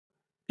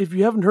If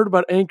you haven't heard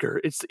about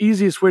Anchor, it's the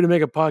easiest way to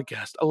make a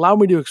podcast. Allow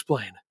me to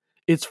explain.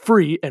 It's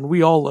free, and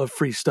we all love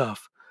free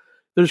stuff.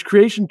 There's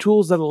creation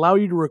tools that allow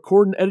you to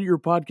record and edit your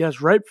podcast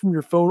right from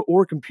your phone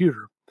or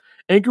computer.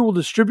 Anchor will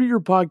distribute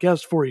your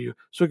podcast for you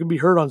so it can be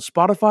heard on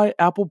Spotify,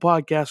 Apple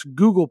Podcasts,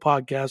 Google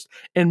Podcasts,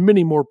 and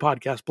many more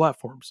podcast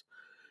platforms.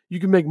 You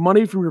can make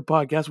money from your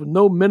podcast with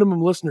no minimum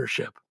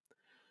listenership.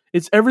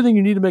 It's everything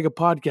you need to make a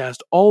podcast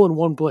all in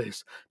one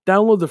place.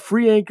 Download the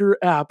free Anchor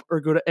app or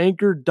go to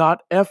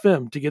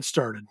anchor.fm to get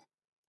started.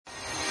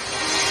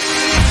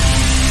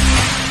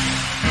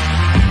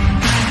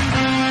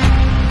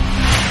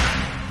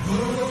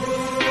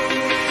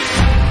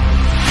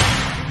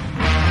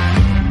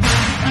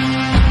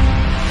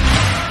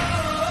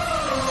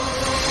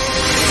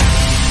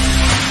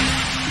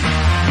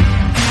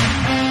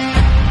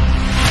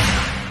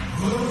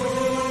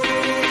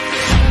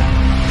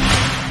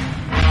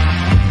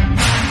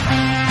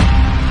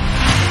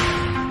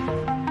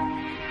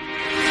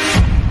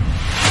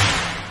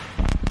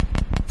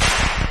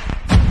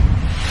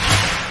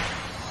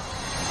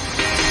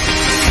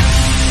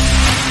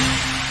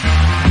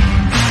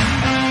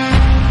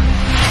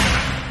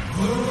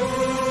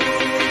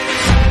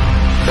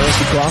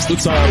 Across the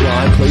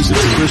timeline, plays it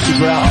to Christian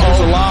Brown. There's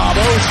a lob.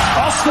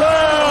 A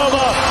slam!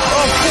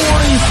 A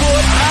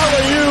 40-foot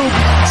alley-oop.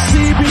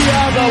 CB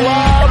on the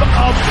lob.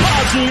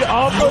 Apache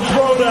on the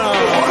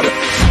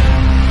throwdown.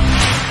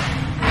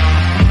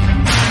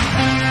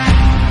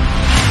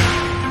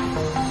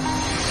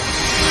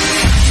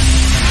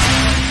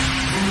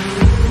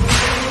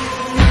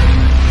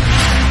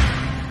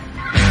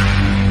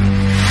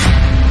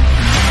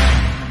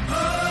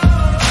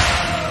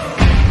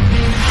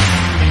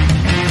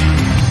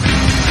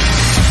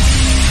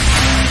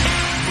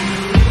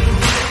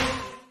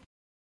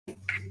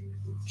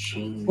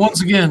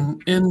 Once again,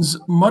 ends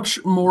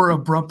much more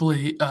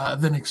abruptly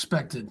than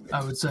expected,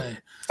 I would say.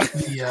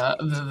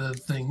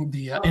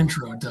 The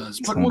intro does,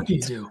 but what can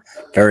you do?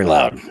 Very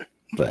loud,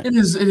 but it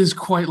is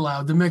quite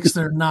loud. The mix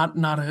there, not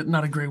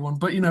a great one,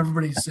 but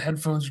everybody's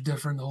headphones are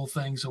different, the whole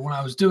thing. So when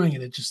I was doing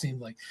it, it just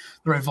seemed like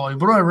the right volume.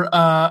 But whatever.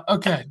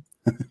 Okay,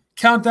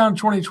 Countdown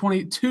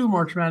 2022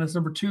 March Madness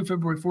number 2,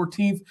 February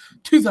 14th,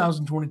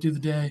 2022. The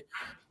day.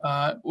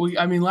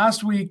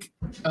 Last week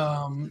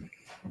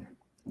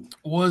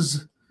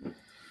was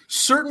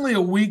certainly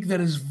a week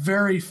that is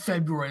very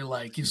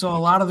February-like. You saw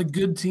a lot of the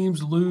good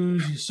teams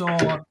lose. You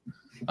saw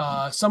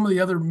some of the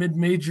other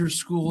mid-major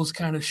schools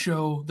kind of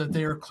show that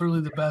they are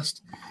clearly the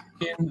best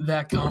in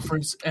that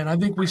conference. And I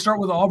think we start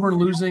with Auburn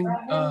losing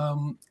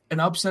an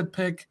upset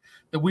pick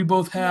that we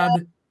both had,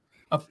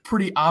 a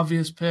pretty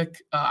obvious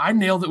pick. I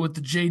nailed it with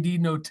the J.D.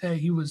 Note.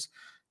 He was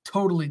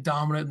totally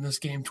dominant in this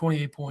game,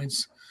 28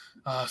 points,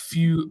 a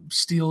few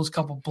steals,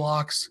 couple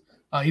blocks.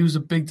 He was a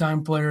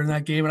big-time player in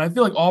that game, and I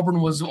feel like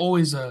Auburn was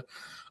always a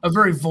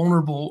very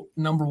vulnerable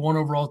number one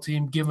overall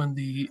team given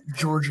the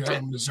Georgia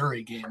and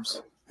Missouri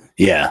games.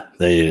 Yeah,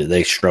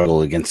 they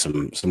struggle against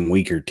some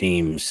weaker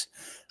teams.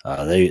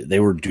 They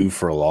were due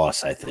for a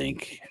loss, I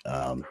think.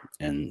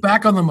 And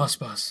back on the must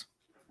bus.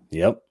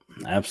 Yep,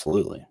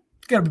 absolutely.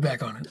 Got to be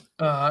back on it.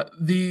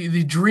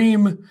 The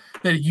dream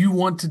that you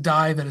want to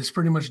die that is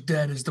pretty much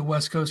dead is the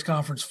West Coast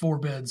Conference 4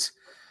 bids.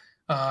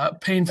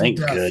 Painful Thank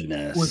death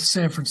goodness. With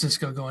San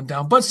Francisco going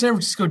down. But San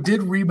Francisco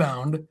did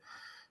rebound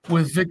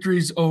with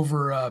victories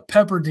over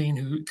Pepperdine,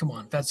 who, come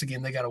on, that's a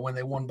game they got to win.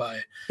 They won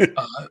by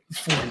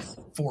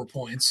 44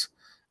 points.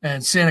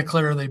 And Santa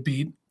Clara they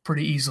beat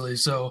pretty easily.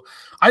 So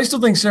I still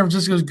think San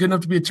Francisco is good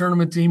enough to be a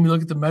tournament team. You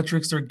look at the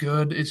metrics, they're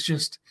good. It's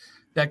just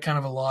that kind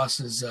of a loss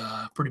is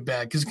pretty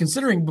bad. Because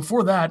considering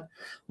before that,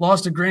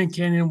 lost to Grand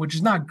Canyon, which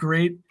is not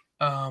great.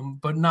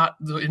 But not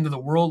the end of the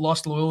world.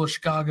 Lost to Loyola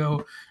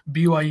Chicago,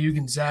 BYU,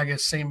 Gonzaga,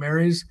 St.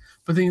 Mary's.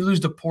 But then you lose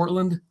to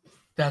Portland.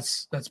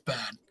 That's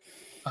bad.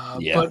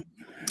 But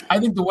I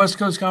think the West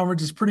Coast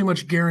Conference is pretty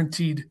much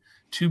guaranteed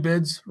 2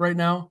 bids right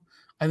now.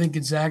 I think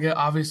Gonzaga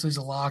obviously is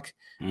a lock,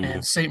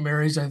 and St.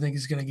 Mary's I think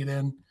is going to get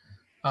in.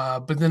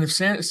 But then if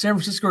San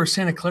Francisco or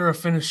Santa Clara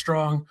finish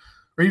strong,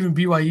 or even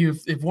BYU,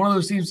 if one of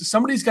those teams,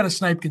 somebody's got to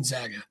snipe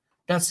Gonzaga.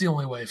 That's the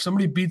only way. If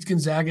somebody beats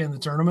Gonzaga in the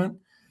tournament,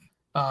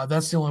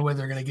 that's the only way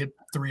they're going to get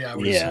 3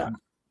 hours. Yeah, soon.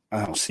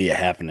 I don't see it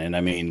happening.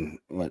 I mean,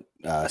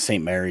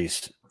 St.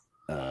 Mary's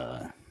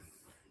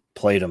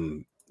played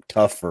them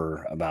tough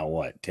for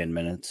about 10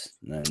 minutes.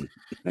 And then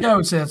yeah, I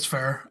would say that's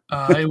fair.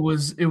 It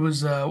was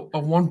a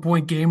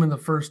 1-point game in the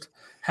first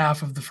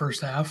half of the first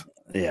half.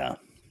 Yeah,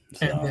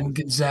 and then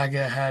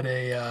Gonzaga had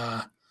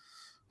a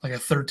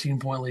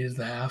 13-point lead at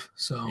the half.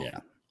 So yeah.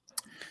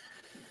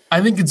 I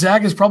think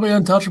Gonzaga is probably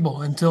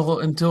untouchable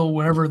until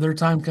whenever their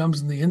time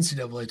comes in the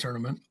NCAA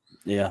tournament.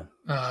 Yeah.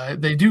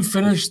 They do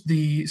finish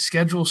the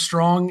schedule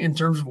strong in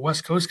terms of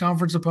West Coast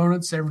Conference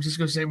opponents, San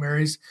Francisco, St.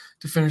 Mary's,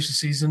 to finish the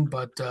season,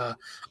 but I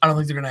don't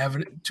think they're going to have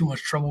too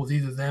much trouble with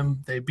either of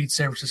them. They beat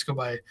San Francisco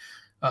by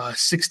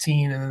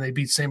 16, and then they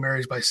beat St.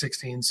 Mary's by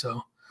 16,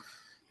 so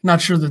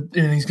not sure that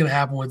anything's going to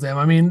happen with them.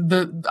 I mean,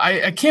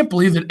 I can't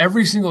believe that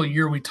every single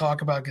year we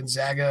talk about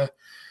Gonzaga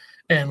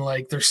and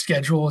like their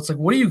schedule. It's like,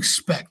 what do you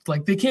expect?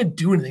 Like they can't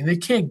do anything. They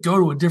can't go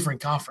to a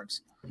different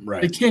conference.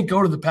 Right. They can't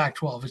go to the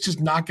Pac-12. It's just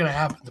not going to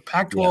happen. The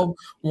Pac-12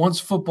 wants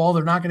football.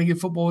 They're not going to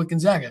get football with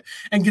Gonzaga.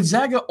 And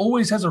Gonzaga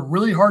always has a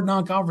really hard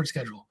non-conference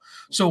schedule.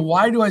 So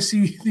why do I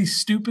see these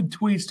stupid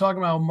tweets talking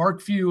about how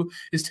Mark Few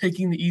is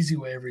taking the easy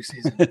way every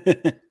season?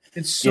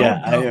 It's so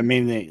dumb. I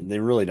mean, they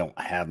really don't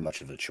have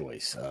much of a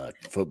choice.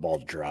 Football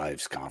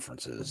drives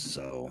conferences,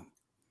 so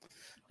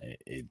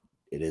it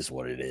is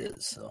what it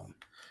is. So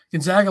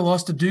Gonzaga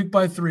lost to Duke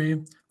by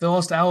 3. They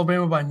lost to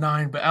Alabama by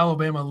 9, but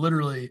Alabama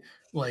literally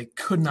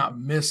could not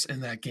miss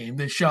in that game.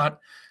 They shot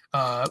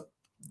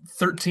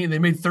 13. They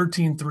made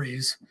 13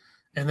 threes,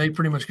 and they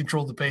pretty much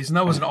controlled the pace. And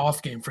that was an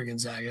off game for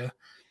Gonzaga.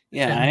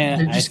 Yeah,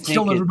 they just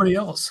killed everybody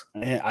else.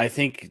 I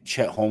think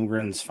Chet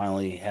Holmgren's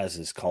finally has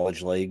his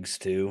college legs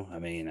too. I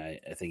mean,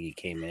 I think he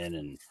came in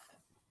and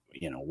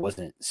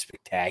wasn't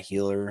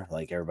spectacular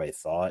like everybody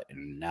thought,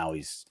 and now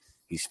he's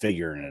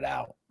figuring it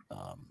out.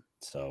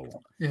 So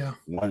yeah,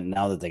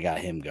 now that they got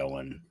him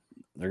going,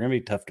 they're going to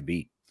be tough to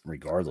beat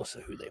regardless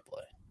of who they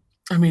play.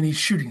 I mean, he's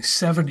shooting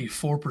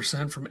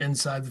 74% from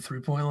inside the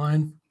 3-point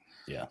line.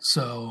 Yeah.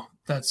 So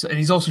and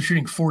he's also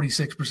shooting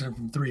 46%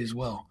 from 3 as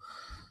well.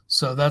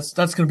 So that's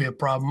going to be a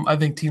problem. I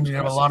think teams are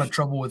going to have a lot of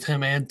trouble with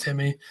him and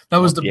Timmy. That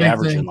was the big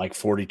averaging thing. like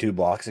 42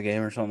 blocks a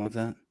game or something like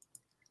that.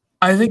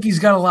 I think he's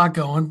got a lot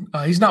going.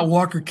 He's not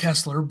Walker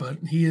Kessler, but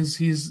he is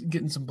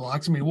getting some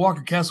blocks. I mean,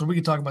 Walker Kessler, we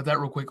could talk about that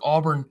real quick.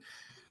 Auburn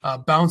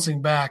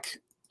bouncing back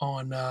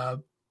on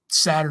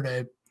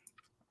Saturday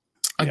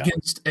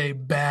against a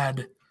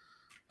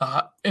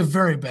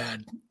very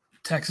bad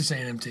Texas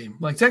A&M team.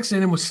 Like Texas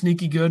A&M was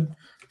sneaky good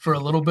for a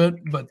little bit,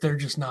 but they're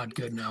just not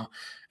good now.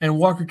 And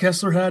Walker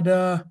Kessler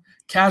had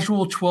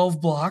casual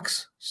 12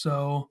 blocks,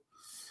 so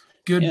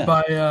good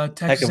by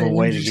Texas. Heck of a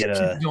way to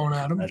get going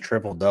at him. A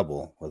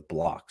triple-double with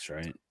blocks,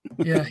 right?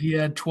 Yeah, he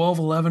had 12,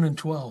 11, and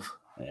 12.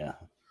 Yeah.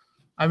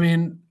 I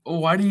mean,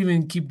 why do you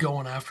even keep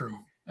going after him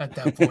at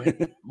that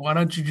point? Why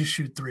don't you just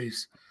shoot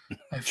threes?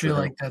 I feel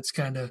like that's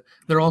kind of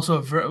 – they're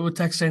also –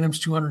 Texas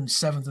A&M's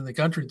 207th in the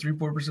country,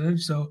 3-point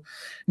percentage. So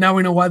now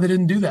we know why they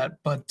didn't do that.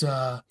 But,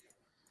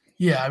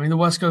 yeah, I mean, the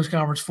West Coast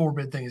Conference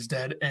 4-bid thing is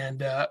dead.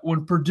 And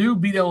when Purdue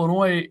beat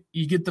Illinois,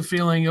 you get the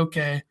feeling,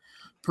 okay,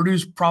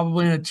 Purdue's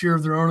probably in a tier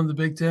of their own in the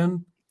Big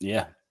Ten.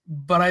 Yeah.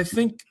 But I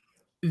think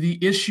the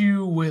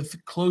issue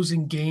with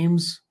closing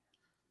games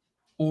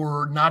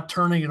or not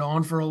turning it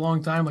on for a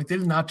long time, like they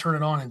did not turn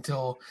it on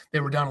until they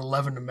were down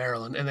 11 to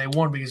Maryland, and they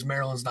won because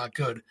Maryland's not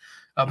good.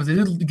 But they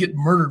did get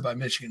murdered by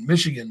Michigan.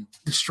 Michigan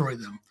destroyed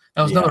them.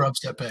 That was another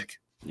upset pick.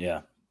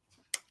 Yeah.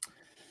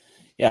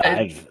 Yeah,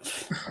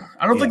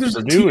 I don't think there's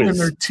a team in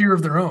their tier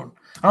of their own.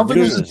 I don't think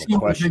there's a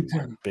team in the Big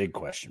Ten. Big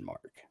question mark.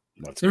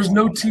 There's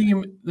no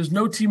team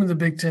in the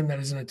Big Ten that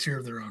is in a tier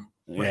of their own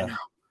right now.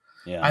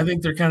 Yeah. I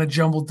think they're kind of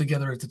jumbled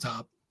together at the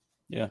top.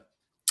 Yeah.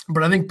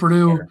 But I think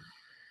Purdue,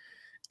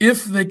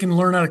 if they can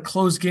learn how to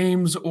close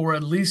games or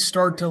at least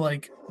start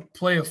to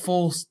play a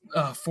full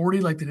 40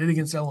 like they did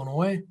against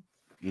Illinois,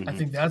 I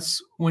think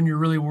that's when you're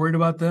really worried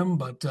about them.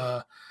 But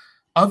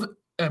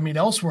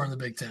elsewhere in the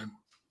Big Ten,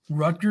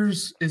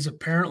 Rutgers is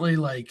apparently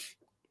like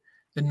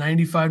the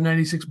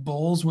 95-96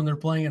 Bulls when they're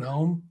playing at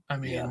home. I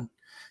mean,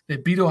 they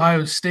beat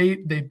Ohio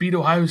State. They beat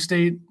Ohio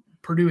State,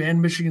 Purdue,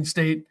 and Michigan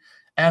State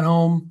at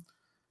home.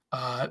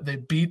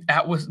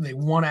 They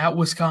won at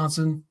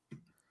Wisconsin.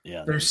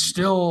 Yeah, they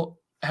still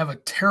have a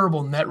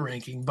terrible net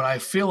ranking, but I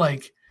feel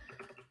like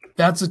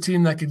that's a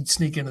team that can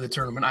sneak into the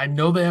tournament. I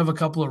know they have a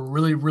couple of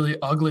really, really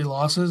ugly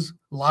losses.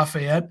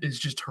 Lafayette is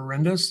just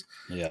horrendous.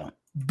 Yeah,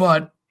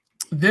 but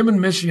them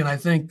and Michigan, I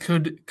think,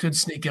 could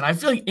sneak in. I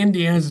feel like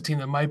Indiana is a team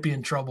that might be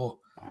in trouble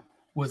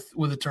with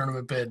a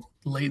tournament bid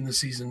late in the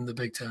season in the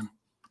Big Ten.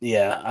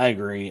 Yeah, I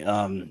agree.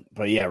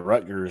 But yeah,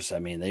 Rutgers, I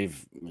mean,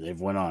 they've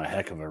went on a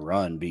heck of a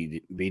run,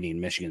 beating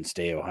Michigan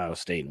State, Ohio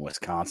State, and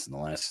Wisconsin the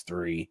last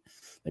 3.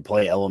 They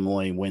play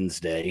Illinois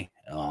Wednesday.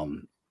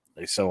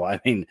 So I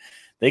mean,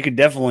 they could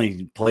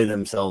definitely play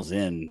themselves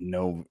in,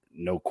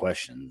 no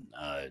question.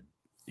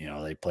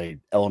 They played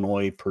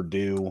Illinois,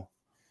 Purdue,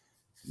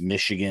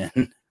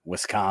 Michigan,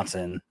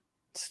 Wisconsin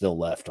still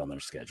left on their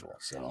schedule.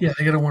 So yeah,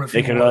 they got to win a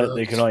few.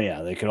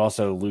 They could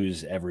also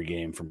lose every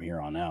game from here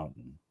on out.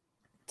 And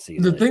see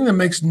the thing that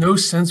makes no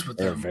sense with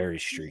they're them, very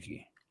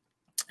streaky.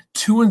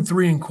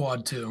 2-3 in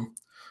Quad 2,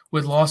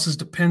 with losses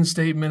to Penn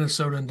State,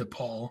 Minnesota, and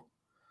DePaul.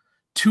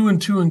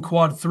 2-2 in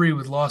Quad 3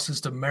 with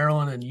losses to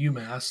Maryland and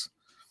UMass,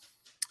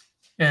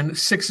 and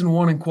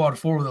 6-1 in Quad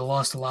 4 with a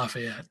loss to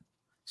Lafayette.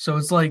 So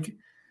it's like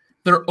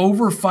they're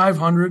over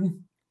 500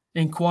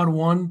 in Quad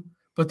 1,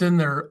 but then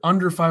they're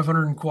under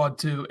 500 in Quad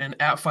 2 and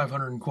at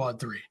 500 in Quad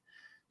 3.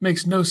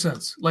 Makes no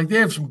sense. Like they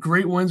have some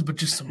great wins, but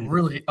just some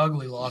really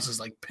ugly losses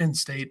like Penn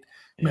State,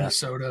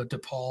 Minnesota,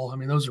 DePaul. I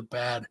mean, those are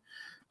bad.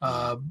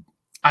 I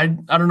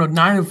don't know,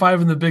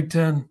 9-5 in the Big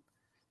Ten.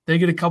 They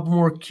get a couple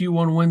more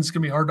Q1 wins. It's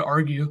going to be hard to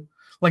argue.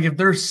 Like if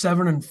they're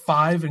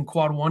 7-5 in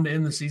Quad 1 to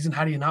end the season,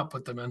 how do you not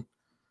put them in?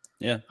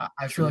 Yeah.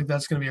 I feel like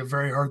that's going to be a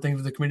very hard thing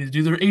for the committee to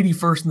do. They're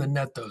 81st in the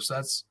net, though, so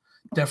that's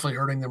definitely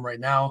hurting them right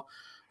now.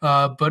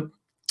 But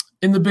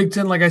In the Big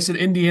Ten, like I said,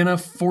 Indiana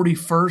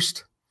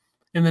 41st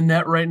in the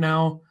net right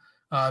now.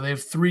 They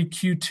have 3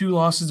 Q2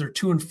 losses. They're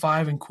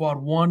 2-5 in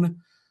quad 1.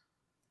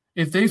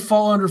 If they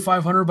fall under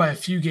 500 by a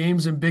few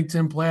games in Big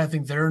Ten play, I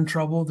think they're in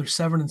trouble. They're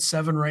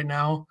 7-7 right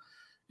now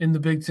in the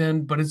Big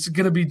Ten, but it's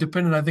going to be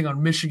dependent, I think,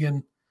 on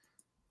Michigan.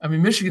 I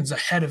mean, Michigan's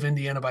ahead of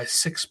Indiana by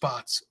 6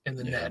 spots in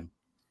the net,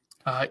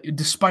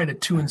 despite a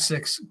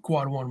 2-6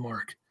 quad 1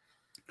 mark.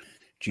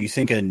 Do you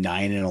think a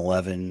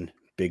 9-11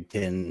 Big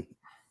Ten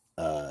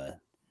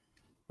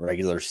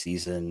regular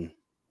season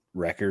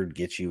record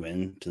gets you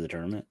into the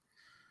tournament,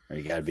 or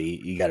you got to be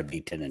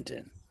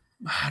 10-10?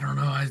 I don't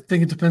know. I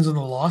think it depends on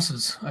the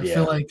losses. I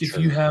feel like if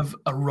you have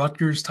a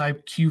Rutgers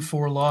type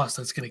Q4 loss,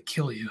 that's going to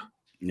kill you.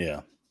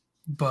 Yeah.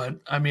 But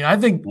I mean, I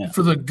think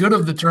for the good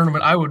of the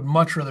tournament, I would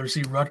much rather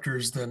see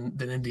Rutgers than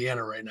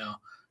Indiana right now.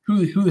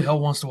 Who the hell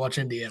wants to watch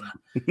Indiana?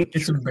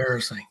 It's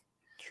embarrassing.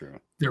 True.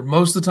 They're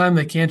most of the time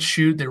they can't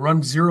shoot. They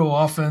run zero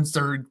offense.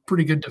 They're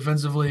pretty good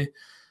defensively.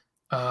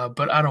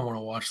 But I don't want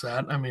to watch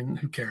that. I mean,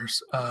 who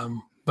cares?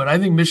 But I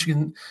think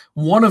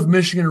one of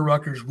Michigan or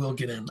Rutgers will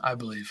get in, I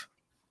believe.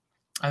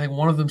 I think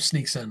one of them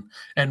sneaks in.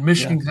 And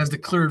Michigan has the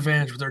clear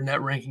advantage with their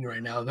net ranking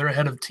right now. They're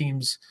ahead of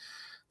teams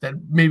that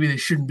maybe they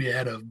shouldn't be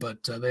ahead of,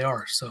 but they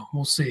are. So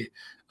we'll see.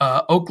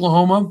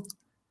 Oklahoma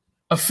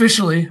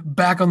officially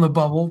back on the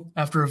bubble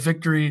after a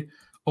victory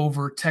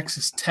over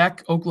Texas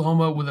Tech.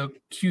 Oklahoma with a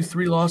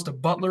Q3 loss to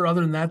Butler.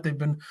 Other than that, they've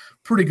been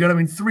pretty good. I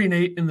mean,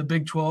 3-8 in the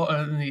Big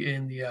 12,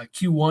 in the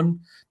Q1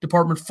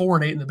 department,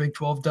 4-8 in the Big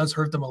 12 does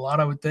hurt them a lot,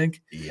 I would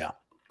think. Yeah.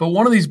 But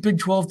one of these Big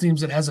 12 teams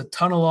that has a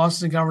ton of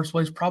losses in conference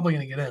play is probably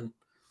going to get in.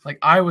 Like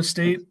Iowa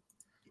State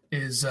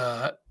is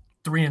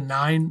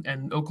 3-9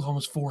 and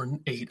Oklahoma's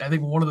 4-8. I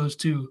think one of those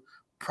two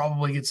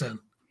probably gets in.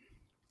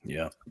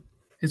 Yeah.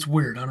 It's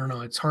weird. I don't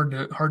know. It's hard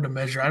to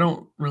measure. I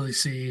don't really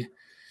see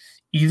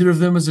either of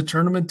them as a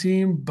tournament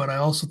team, but I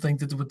also think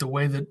that with the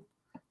way that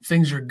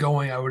things are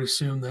going, I would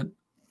assume that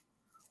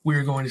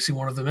we're going to see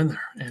one of them in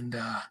there. And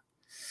I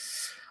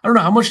don't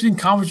know how much do you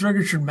think conference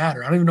record should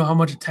matter. I don't even know how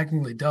much it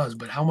technically does,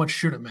 but how much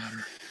should it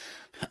matter?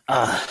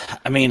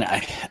 I mean,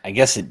 I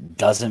guess it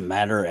doesn't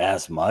matter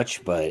as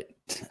much, but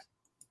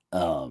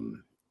I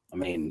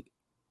mean,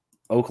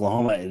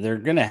 Oklahoma, they're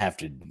going to have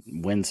to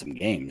win some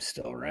games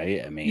still,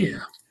 right? I mean,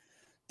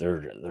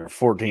 they're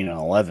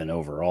 14-11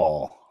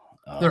 overall.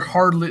 They're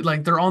hardly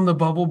they're on the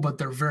bubble, but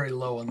they're very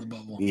low on the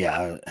bubble.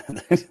 Yeah,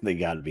 they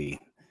got to be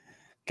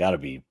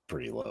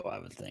pretty low, I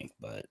would think.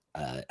 But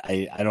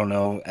I don't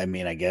know. I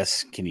mean, I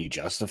guess can you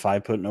justify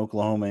putting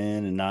Oklahoma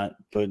in and not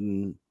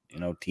putting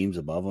teams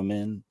above them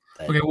in?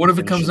 Okay, what if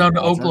it comes down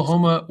to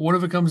Oklahoma? What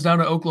if it comes down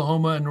to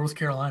Oklahoma and North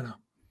Carolina?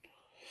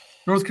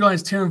 North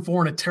Carolina's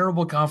 10-4 in a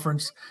terrible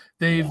conference.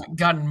 They've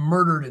gotten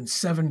murdered in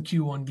 7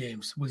 Q1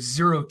 games with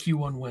 0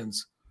 Q1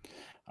 wins.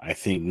 I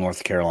think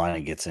North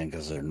Carolina gets in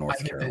because they're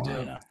North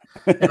Carolina.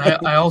 They do.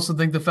 And I also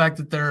think the fact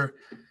that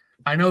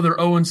I know they're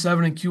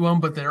 0-7 in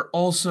Q1, but they're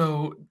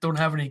also don't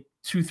have any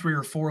 2, 3,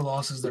 or 4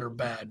 losses that are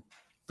bad.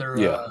 They're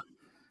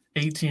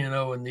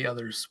 18-0 in the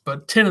others,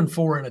 but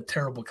 10-4 in a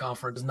terrible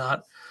conference is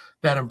not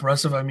that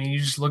impressive. I mean, you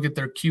just look at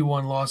their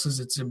Q1 losses;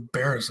 it's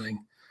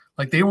embarrassing.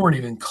 Like they weren't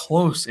even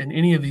close in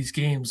any of these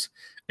games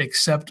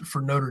except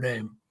for Notre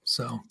Dame.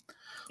 So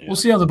we'll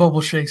see how the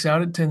bubble shakes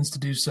out. It tends to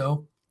do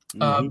so.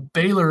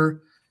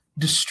 Baylor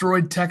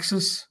destroyed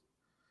Texas.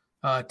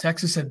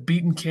 Texas had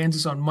beaten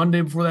Kansas on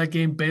Monday before that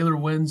game. Baylor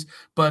wins,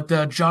 but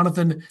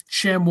Jonathan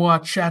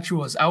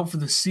Tchamwa is out for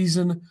the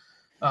season.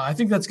 I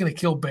think that's going to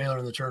kill Baylor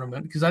in the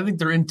tournament because I think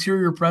their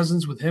interior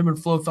presence with him and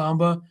Flo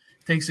Thamba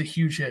takes a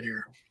huge hit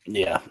here.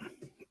 Yeah.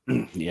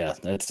 Yeah,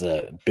 that's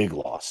a big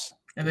loss.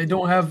 And they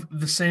don't have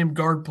the same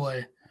guard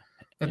play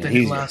that they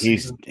did last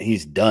season.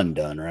 He's done,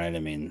 right? I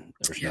mean,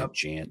 there's no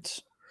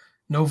chance.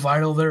 No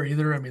Vital there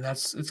either. I mean,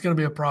 it's going to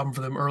be a problem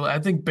for them early. I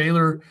think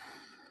Baylor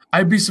 –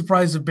 I'd be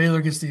surprised if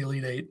Baylor gets the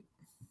Elite Eight.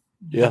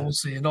 Yeah. We'll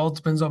see. It all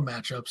depends on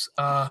matchups.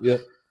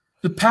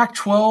 The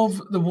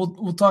Pac-12 that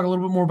we'll talk a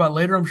little bit more about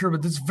later, I'm sure,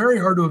 but it's very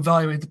hard to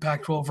evaluate the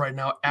Pac-12 right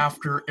now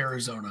after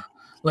Arizona.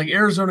 Like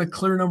Arizona,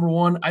 clear number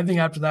one. I think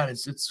after that,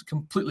 it's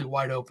completely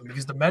wide open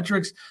because the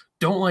metrics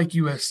don't like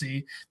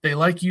USC. They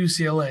like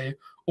UCLA.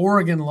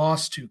 Oregon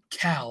lost to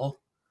Cal.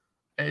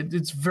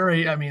 It's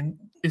very – I mean,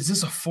 is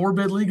this a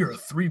 4-bid league or a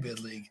 3-bid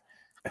league?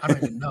 I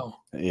don't even know.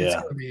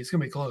 It's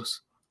gonna be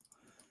close.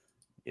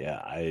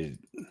 Yeah,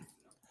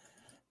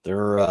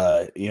 they're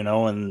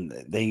and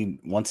they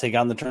once they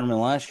got in the tournament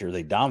last year,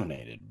 they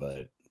dominated,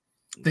 but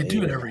they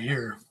do it every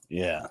year.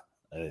 Yeah,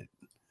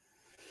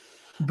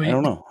 but I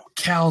don't know.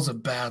 Cal's a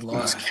bad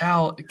loss.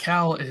 Cal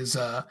is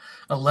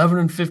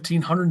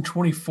 11-15,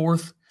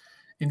 124th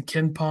in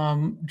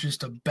KenPom,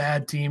 just a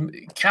bad team.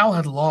 Cal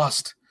had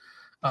lost.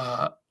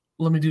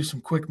 Let me do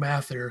some quick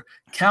math there.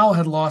 Cal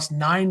had lost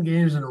 9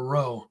 games in a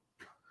row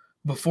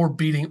before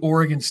beating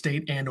Oregon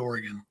State and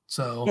Oregon.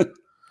 So.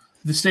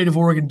 The state of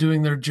Oregon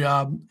doing their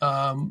job.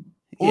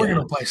 Oregon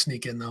will probably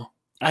sneak in though.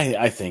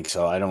 I think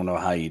so. I don't know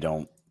how you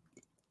don't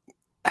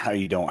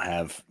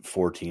have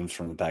 4 teams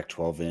from the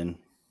Pac-12 in.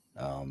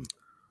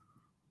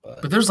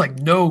 But there's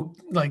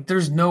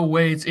there's no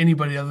way it's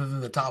anybody other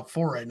than the top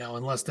 4 right now,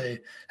 unless they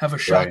have a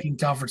shocking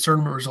conference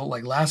tournament result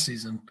like last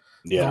season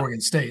with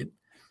Oregon State.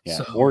 Yeah,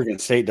 so, Oregon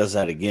State does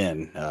that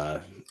again.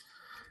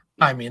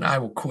 I mean, I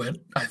will quit,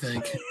 I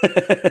think.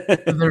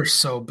 They're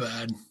so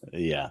bad.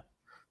 Yeah.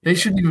 They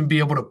shouldn't even be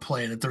able to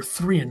play in it. They're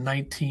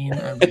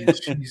 3-19. I mean,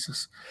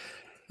 Jesus.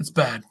 It's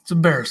bad. It's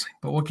embarrassing,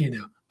 but what can you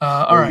do?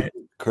 All right.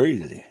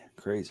 Crazy.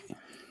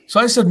 So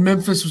I said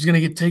Memphis was going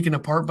to get taken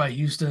apart by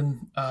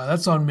Houston.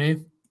 That's on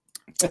me.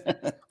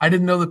 I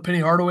didn't know that Penny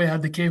Hardaway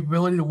had the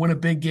capability to win a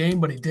big game,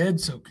 but he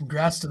did. So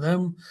congrats to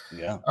them.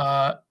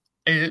 Yeah.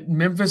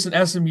 Memphis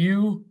and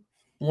SMU,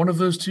 one of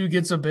those two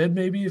gets a bid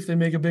maybe if they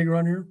make a big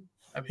run here.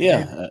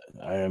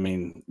 I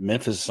mean,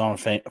 Memphis is on a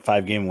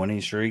 5-game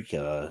winning streak.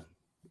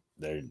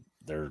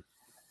 They're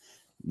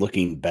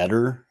looking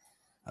better.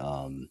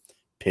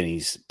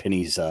 Penny's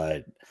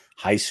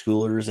high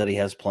schoolers that he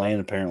has playing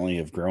apparently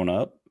have grown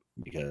up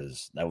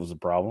because that was a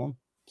problem.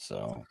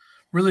 So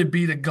really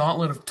beat a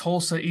gauntlet of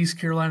Tulsa, East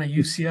Carolina,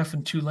 UCF,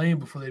 and Tulane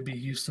before they beat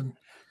Houston.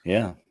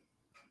 Yeah.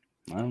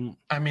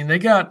 I mean, they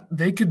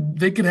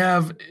could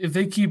have, if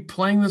they keep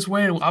playing this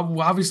way, and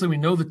obviously we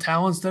know the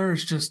talent's there.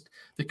 It's just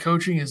the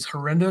coaching is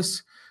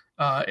horrendous.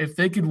 If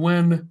they could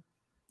win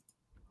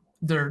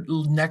their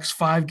next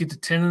 5, get to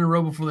 10 in a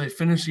row before they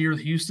finish the year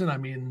with Houston, I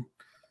mean,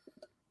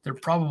 they're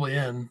probably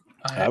in.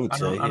 I would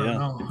say, I don't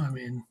know. I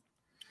mean,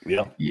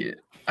 yeah.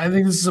 I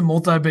think this is a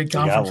multi-big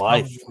conference.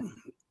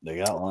 They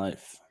got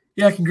life.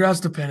 Yeah,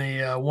 congrats to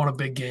Penny. Won a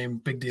big game,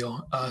 big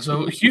deal.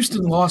 So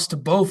Houston lost to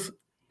both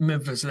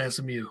Memphis and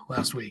SMU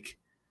last week.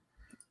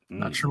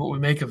 Not sure what we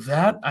make of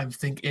that. I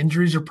think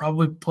injuries are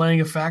probably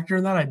playing a factor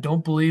in that. I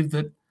don't believe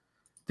that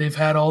they've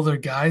had all their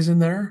guys in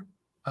there,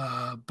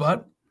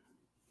 but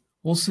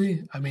we'll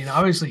see. I mean,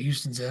 obviously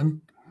Houston's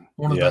in,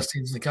 one of the best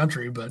teams in the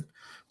country, but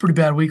pretty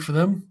bad week for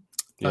them.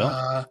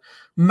 Yeah.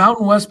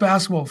 Mountain West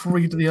basketball, before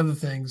we get to the other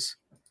things,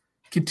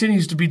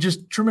 continues to be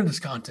just tremendous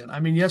content. I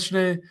mean,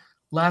 yesterday,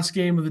 last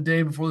game of the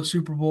day before the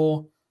Super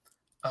Bowl,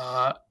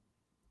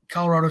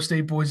 Colorado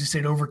State, Boise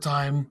State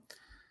overtime.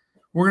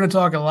 We're going to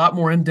talk a lot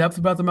more in depth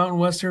about the Mountain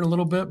West here in a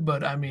little bit,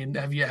 but I mean,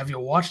 have you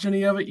watched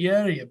any of it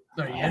yet?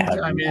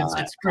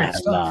 It's great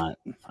stuff.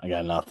 I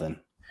got nothing.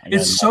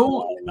 It's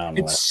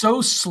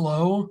so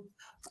slow,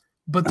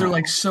 but they're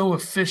like so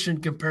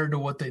efficient compared to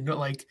what they know.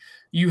 Like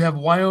you have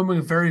Wyoming,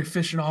 a very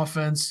efficient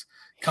offense.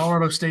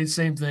 Colorado State,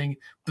 same thing.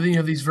 But then you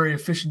have these very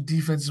efficient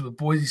defenses with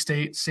Boise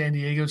State, San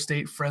Diego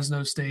State,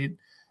 Fresno State.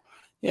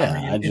 Yeah,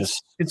 I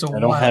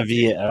don't have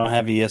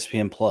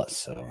ESPN Plus,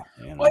 so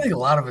I think a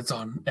lot of it's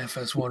on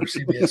FS1 or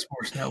CBS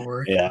Sports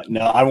Network. Yeah,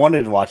 no, I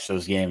wanted to watch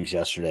those games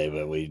yesterday,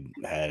 but we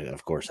had,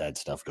 of course, had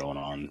stuff going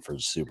on for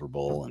the Super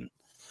Bowl, and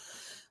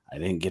I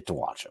didn't get to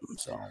watch them.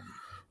 So,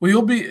 well,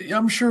 you'll be,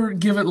 I'm sure,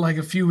 give it like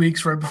a few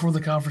weeks right before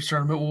the conference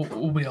tournament.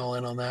 We'll be all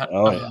in on that.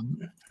 Oh yeah.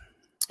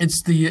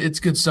 It's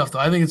good stuff though.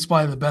 I think it's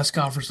probably the best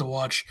conference to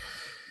watch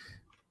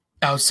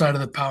outside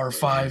of the Power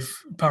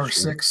 5, Power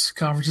 6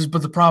 conferences.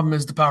 But the problem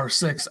is the Power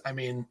 6. I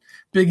mean,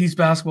 Big East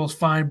basketball is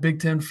fine.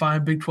 Big 10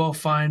 fine. Big 12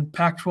 fine.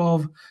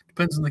 Pac-12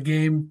 depends on the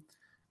game.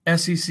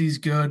 SEC's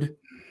good.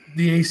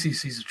 The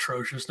ACC's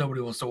atrocious. Nobody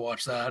wants to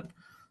watch that.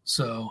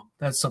 So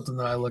that's something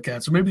that I look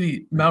at. So maybe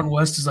the Mountain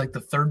West is like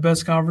the third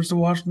best conference to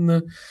watch in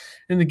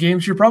the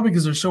games here, probably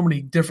because there's so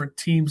many different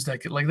teams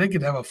that could, like, they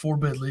could have a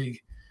 4-bid league,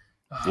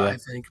 I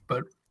think.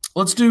 But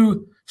let's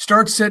do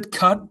start, sit,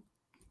 cut.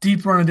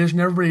 Deep run edition.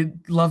 Everybody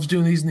loves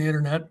doing these on the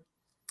internet.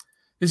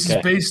 This is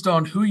based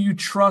on who you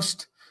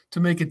trust to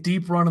make a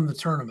deep run in the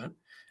tournament.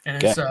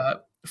 And it's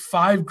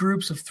 5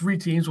 groups of 3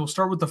 teams. We'll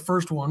start with the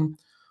first one.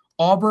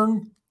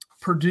 Auburn,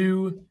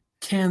 Purdue,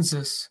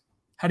 Kansas.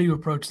 How do you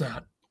approach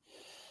that?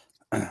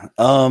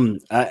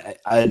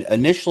 I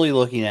initially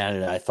looking at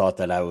it, I thought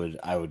that I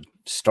would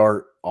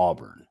start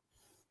Auburn.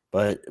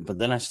 But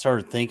then I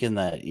started thinking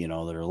that, they're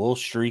a little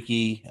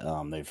streaky.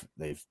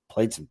 They've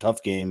played some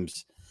tough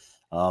games.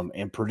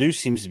 And Purdue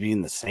seems to be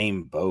in the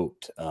same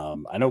boat.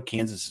 I know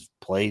Kansas has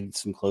played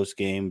some close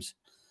games,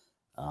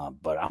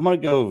 but I'm going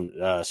to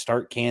go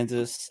start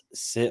Kansas,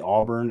 sit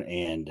Auburn,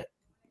 and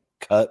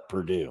cut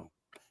Purdue.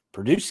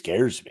 Purdue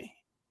scares me.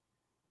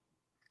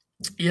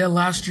 Yeah,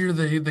 last year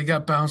they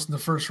got bounced in the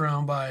first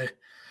round by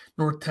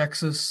North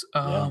Texas.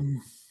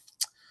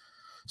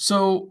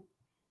 So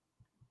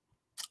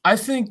I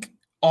think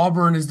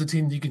Auburn is the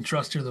team that you can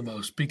trust here the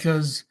most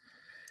because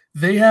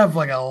they have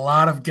like a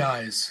lot of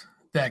guys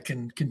that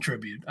can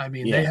contribute. I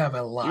mean, they have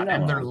a lot,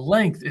 and their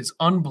length is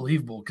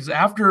unbelievable because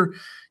after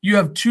you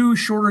have 2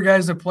 shorter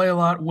guys that play a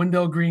lot,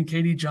 Wendell Green,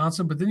 KD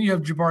Johnson, but then you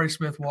have Jabari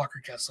Smith,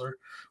 Walker Kessler,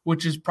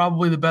 which is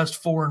probably the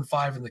best 4 and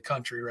 5 in the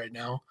country right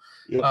now.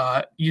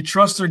 Yep. You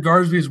trust their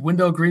guards because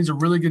Wendell Green's a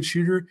really good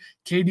shooter.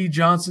 KD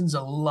Johnson's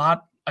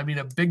a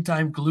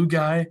big-time glue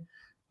guy,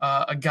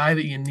 a guy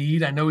that you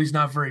need. I know he's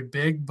not very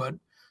big, but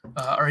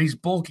or he's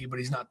bulky, but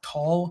he's not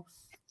tall.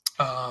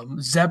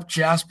 Zep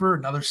Jasper,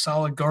 another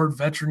solid guard,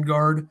 veteran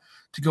guard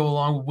to go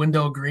along with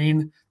Wendell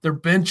Green. Their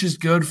bench is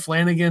good.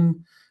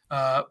 Flanagan,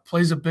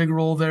 plays a big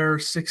role there.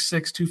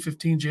 6'6",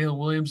 215. Jalen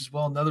Williams as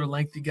well, another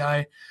lengthy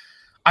guy.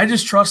 I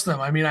just trust them.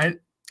 I mean,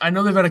 I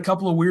know they've had a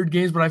couple of weird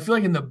games, but I feel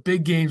like in the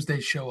big games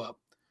they show up.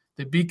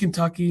 They beat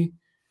Kentucky.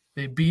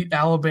 They beat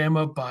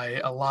Alabama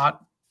by a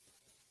lot.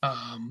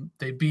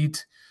 They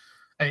beat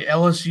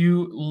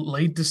LSU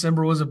late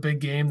December was a big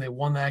game. They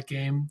won that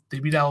game. They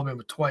beat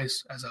Alabama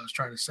twice, as I was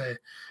trying to say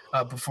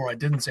before I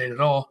didn't say it at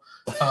all.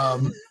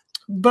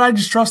 But I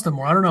just trust them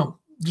more. I don't know.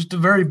 Just a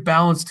very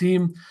balanced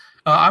team.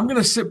 I'm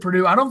going to sit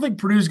Purdue. I don't think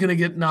Purdue's going to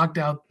get knocked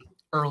out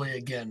early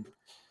again.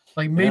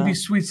 Like maybe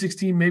Sweet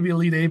 16, maybe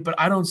Elite 8, but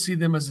I don't see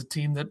them as a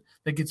team that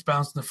gets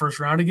bounced in the first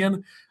round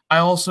again.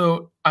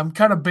 I'm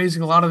kind of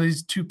basing a lot of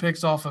these 2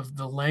 picks off of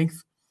the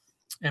length,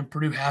 and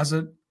Purdue has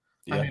it.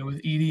 Yeah. I mean,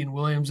 with Edey and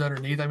Williams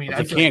underneath. I mean,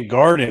 they can't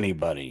guard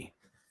anybody.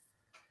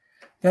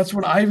 That's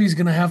when Ivy's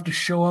going to have to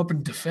show up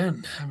and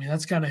defend. I mean,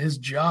 that's kind of his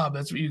job.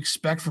 That's what you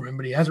expect from him,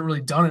 but he hasn't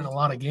really done it in a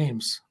lot of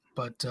games.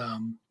 But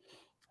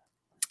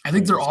I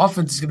think their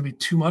offense is going to be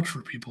too much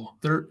for people.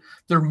 They're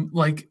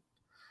like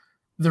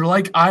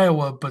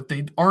Iowa, but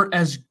they aren't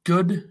as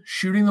good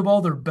shooting the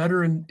ball. They're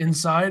better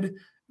inside.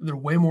 They're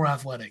way more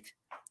athletic.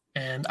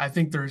 And I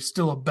think they're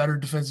still a better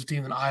defensive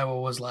team than Iowa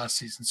was last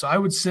season. So I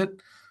would sit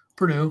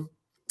Purdue.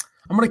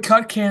 I'm going to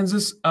cut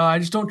Kansas. I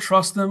just don't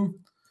trust them.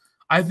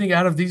 I think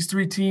out of these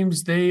 3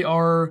 teams, they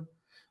are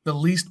the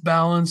least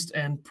balanced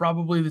and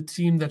probably the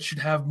team that should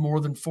have more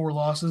than 4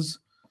 losses.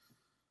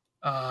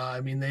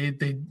 I mean,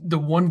 the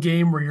one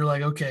game where you're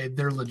like, okay,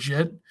 they're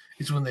legit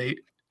is when they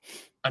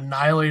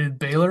annihilated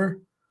Baylor.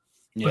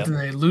 But then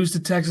they lose to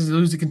Texas, they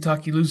lose to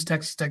Kentucky, lose to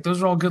Texas Tech.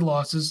 Those are all good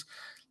losses.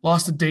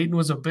 Lost to Dayton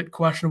was a bit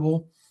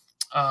questionable.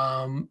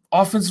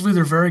 Offensively,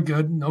 they're very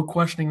good. No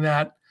questioning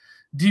that.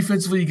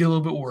 Defensively, you get a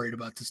little bit worried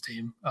about this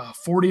team.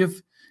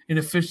 40th in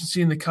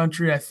efficiency in the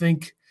country. I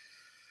think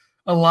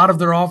a lot of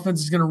their offense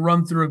is going to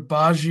run through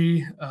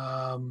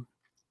Agbaji.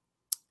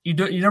 You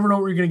never know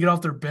what you're going to get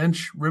off their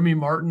bench. Remy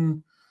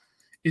Martin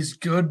is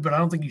good, but I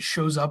don't think he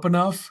shows up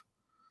enough.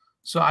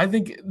 So I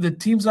think the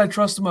teams I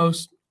trust the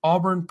most,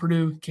 Auburn,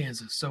 Purdue,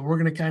 Kansas. So we're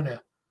going to kind of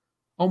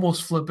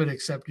almost flip it,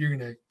 except you're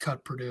going to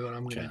cut Purdue, and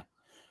I'm going to.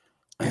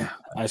 Yeah.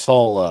 I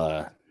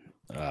saw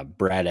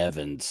Brad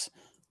Evans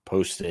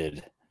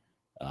posted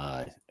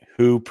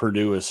who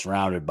Purdue is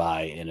surrounded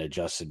by in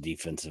adjusted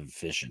defensive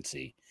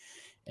efficiency.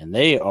 And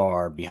they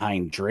are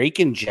behind Drake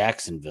and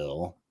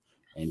Jacksonville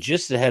and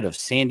just ahead of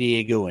San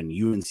Diego and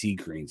UNC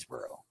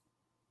Greensboro.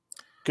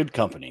 Good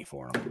company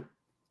for them.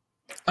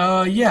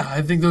 Yeah,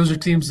 I think those are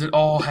teams that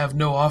all have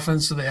no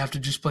offense, so they have to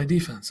just play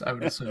defense, I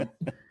would assume.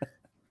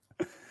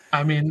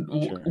 I mean,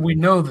 sure. We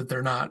know that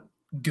they're not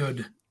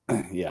good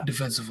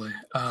defensively.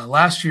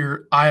 Last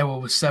year, Iowa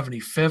was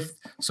 75th,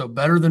 so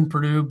better than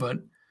Purdue, but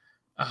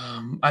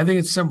I think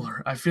it's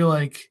similar. I feel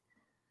like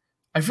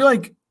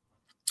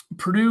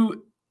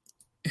Purdue,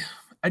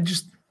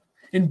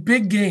 in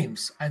big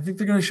games, I think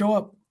they're going to show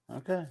up.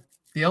 Okay.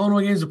 The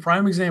Illinois game is a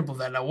prime example of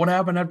that. Now, what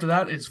happened after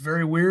that is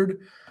very weird.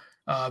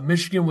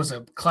 Michigan was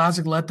a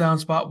classic letdown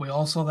spot. We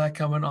all saw that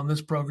coming on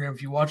this program.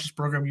 If you watch this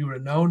program, you would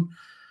have known.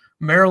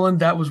 Maryland,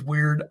 that was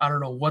weird. I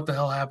don't know what the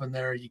hell happened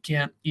there. You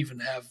can't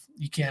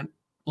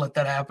let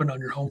that happen on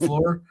your home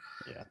floor.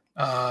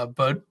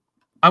 But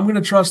I'm going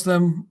to trust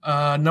them.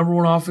 Number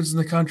 1 offense in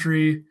the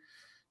country.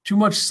 Too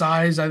much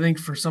size, I think,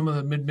 for some of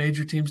the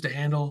mid-major teams to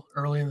handle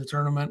early in the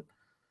tournament.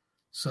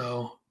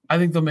 So I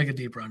think they'll make a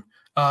deep run.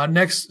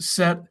 Next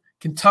set,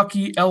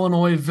 Kentucky,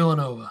 Illinois,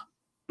 Villanova.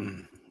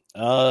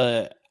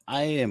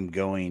 I am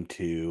going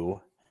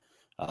to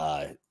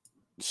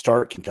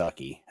start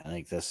Kentucky. I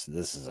think this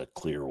is a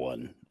clear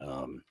one.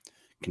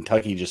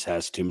 Kentucky just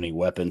has too many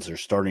weapons. They're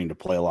starting to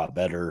play a lot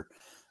better.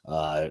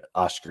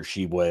 Oscar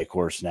Tshiebwe, of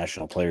course,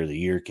 National Player of the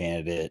Year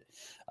candidate.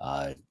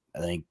 I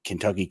think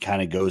Kentucky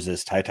kind of goes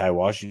as Ty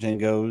Washington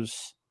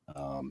goes.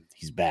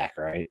 He's back,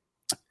 right?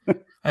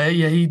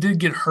 Yeah, he did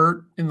get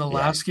hurt in the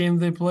last game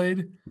they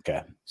played.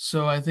 Okay.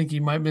 So I think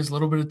he might miss a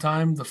little bit of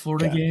time, the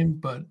Florida game,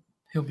 but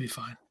he'll be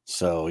fine.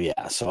 So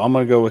I'm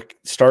going to go with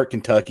start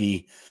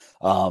Kentucky.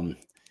 And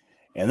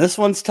this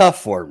one's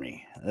tough for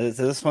me.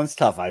 This one's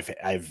tough.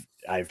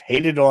 I've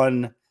hated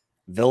on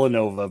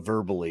Villanova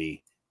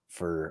verbally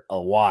for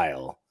a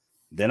while.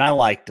 Then I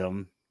liked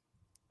them.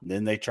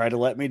 Then they tried to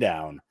let me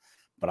down.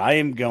 But I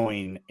am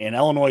going, and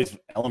Illinois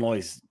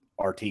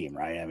our team,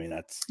 right? I mean,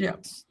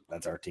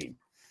 that's our team.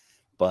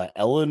 But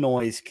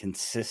Illinois'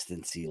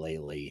 consistency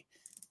lately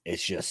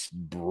is just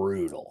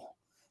brutal.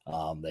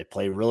 They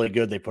play really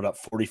good. They put up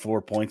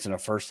 44 points in the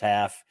first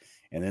half,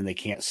 and then they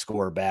can't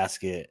score a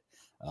basket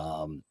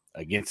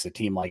against a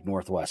team like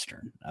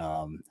Northwestern.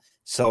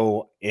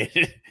 So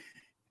it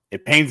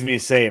pains me to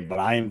say it, but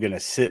I am going to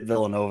sit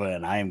Villanova,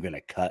 and I am going to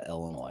cut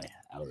Illinois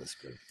out of this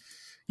group.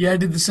 Yeah, I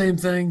did the same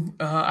thing.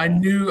 I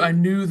knew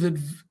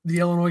that the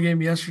Illinois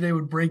game yesterday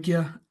would break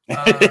you.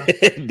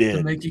 It did.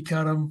 To make you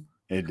cut them.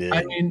 It did.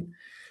 I mean,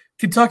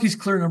 Kentucky's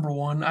clear number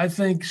 1. I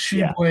think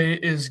Tshiebwe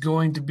is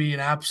going to be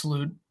an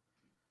absolute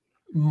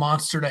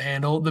monster to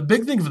handle. The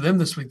big thing for them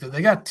this week, though,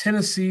 they got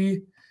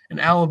Tennessee and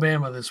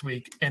Alabama this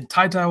week, and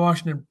Ty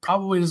Washington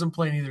probably doesn't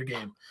play in either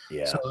game.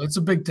 Yeah. So it's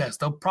a big test.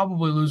 They'll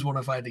probably lose one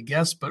if I had to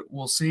guess, but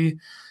we'll see.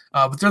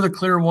 But they're the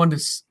clear one to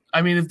 –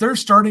 I mean, if they're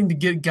starting to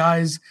get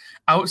guys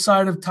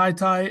outside of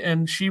Ty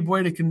and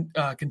Sheboy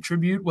to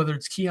contribute, whether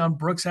it's Keon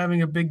Brooks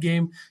having a big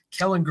game,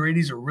 Kellen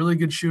Grady's a really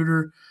good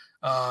shooter,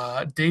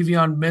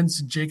 Davion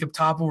Mintz and Jacob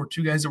Toppin were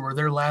two guys that were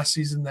there last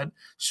season that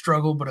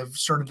struggled but have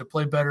started to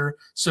play better.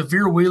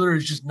 Severe Wheeler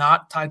is just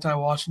not Ty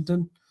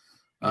Washington.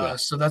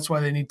 So that's why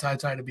they need Ty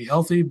to be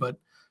healthy. But,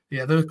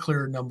 yeah, they're the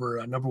clear number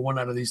one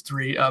out of these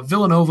three.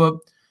 Villanova,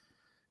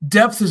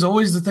 depth is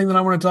always the thing that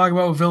I want to talk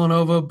about with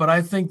Villanova, but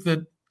I think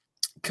that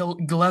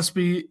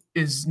Gillespie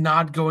is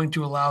not going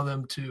to allow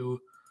them to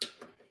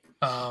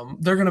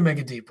they're going to make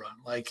a deep run.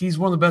 Like, he's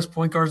one of the best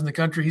point guards in the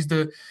country.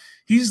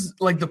 He's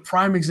like the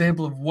prime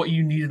example of what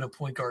you need in a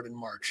point guard in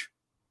March.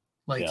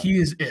 Like, he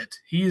is it.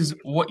 He is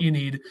what you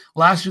need.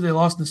 Last year they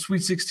lost in the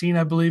Sweet 16,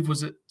 I believe.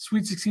 Was it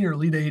Sweet 16 or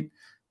Elite 8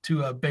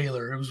 to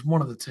Baylor? It was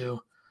one of the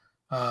two.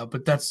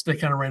 But they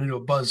kind of ran into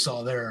a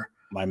buzzsaw there.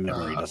 My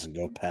memory doesn't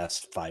go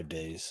past 5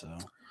 days. So,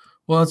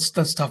 well,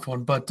 that's a tough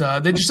one. But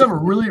they just have a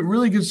really,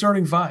 really good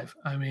starting five.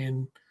 I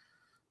mean,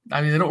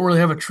 they don't really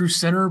have a true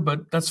center,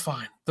 but that's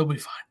fine. They'll be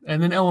fine.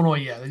 And then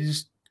Illinois, they're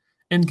just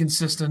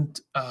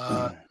inconsistent.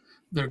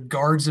 Their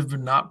guards have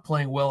been not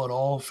playing well at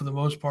all for the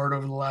most part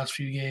over the last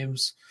few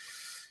games.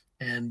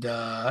 And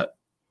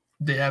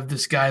they have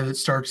this guy that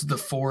starts at the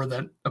 4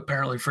 that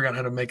apparently forgot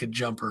how to make a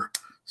jumper.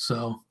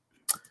 So,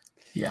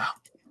 yeah.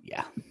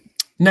 Yeah.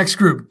 Next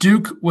group,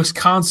 Duke,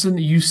 Wisconsin,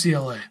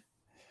 UCLA.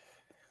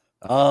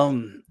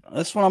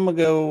 This one I'm gonna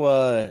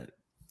go.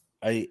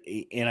 I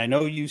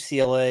know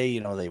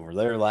UCLA. They were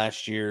there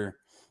last year,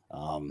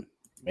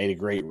 made a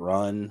great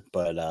run,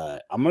 but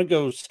I'm gonna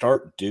go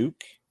start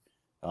Duke.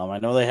 I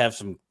know they have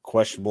some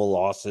questionable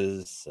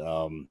losses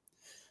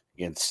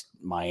against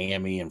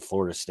Miami and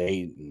Florida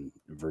State and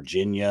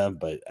Virginia,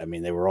 but I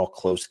mean they were all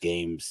close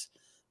games.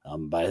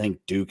 But I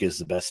think Duke is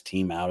the best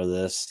team out of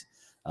this.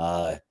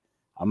 I'm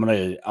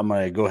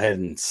gonna go ahead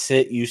and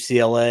sit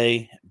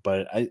UCLA,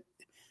 but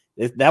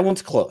that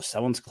one's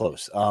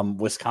close.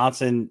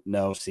 Wisconsin,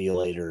 no, see you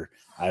later.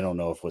 I don't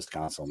know if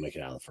Wisconsin will make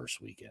it out of the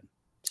first weekend.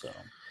 So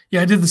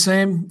yeah, I did the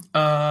same.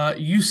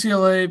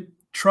 UCLA,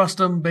 trust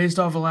them based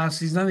off of last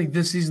season. I think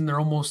this season they're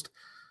almost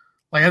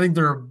I think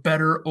they're a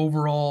better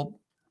overall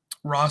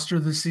roster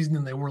this season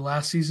than they were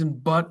last season,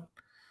 but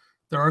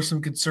there are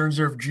some concerns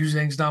there. If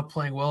Juzang's not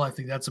playing well, I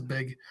think that's a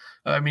big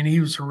he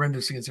was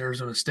horrendous against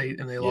Arizona State,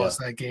 and they lost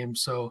that game.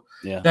 So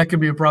that could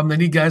be a problem. They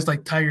need guys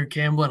like Tiger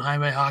Campbell and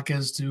Jaime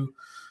Jaquez to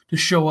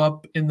show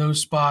up in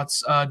those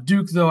spots.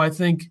 Duke, though, I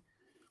think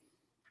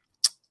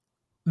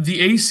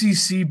the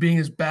ACC being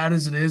as bad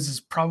as it is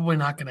probably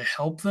not going to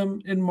help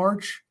them in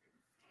March.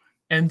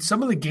 And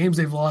some of the games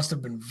they've lost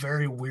have been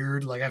very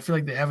weird. Like, I feel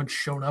like they haven't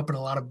shown up in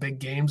a lot of big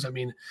games. I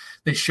mean,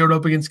 they showed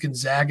up against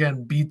Gonzaga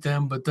and beat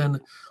them, but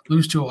then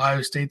lose to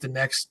Ohio State the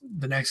next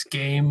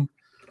game.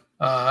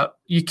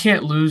 You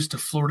can't lose to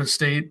Florida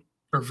State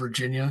or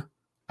Virginia.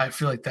 I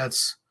feel like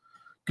that's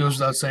goes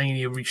without saying.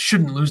 You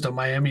shouldn't lose to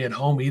Miami at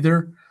home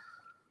either.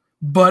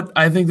 But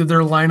I think that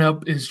their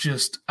lineup is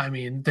just,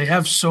 they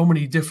have so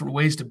many different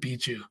ways to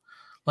beat you.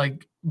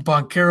 Like,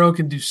 Boncaro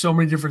can do so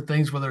many different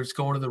things, whether it's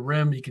going to the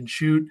rim, he can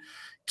shoot.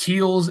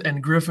 Keels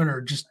and Griffin are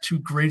just two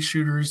great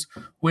shooters.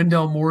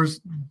 Wendell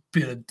Moore's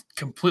been a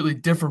completely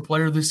different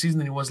player this season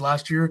than he was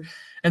last year.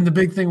 And the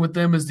big thing with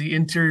them is the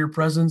interior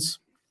presence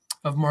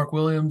of Mark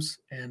Williams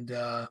and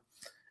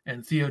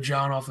Theo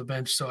John off the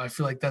bench. So I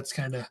feel like that's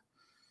kind of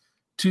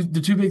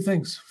the two big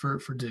things for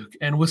Duke.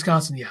 And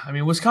Wisconsin,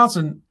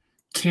 Wisconsin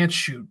can't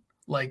shoot.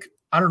 Like,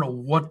 I don't know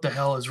what the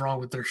hell is wrong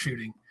with their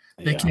shooting.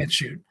 They can't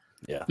shoot.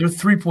 Yeah. Their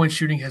three-point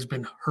shooting has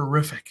been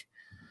horrific.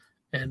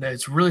 And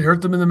it's really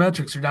hurt them in the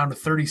metrics. They're down to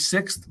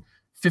 36th,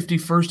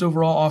 51st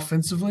overall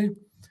offensively.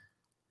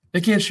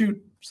 They can't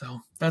shoot. So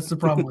that's the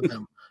problem with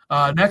them.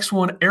 Next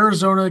one,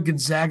 Arizona,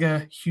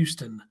 Gonzaga,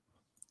 Houston.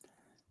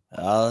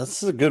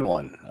 This is a good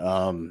one.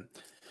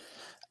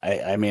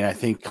 I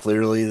think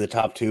clearly the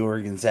top two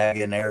are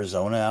Gonzaga and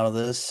Arizona out of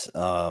this.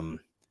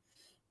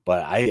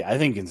 But I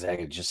think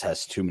Gonzaga just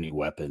has too many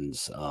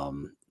weapons.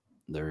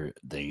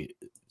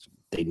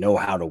 They know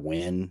how to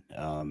win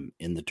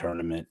in the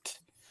tournament.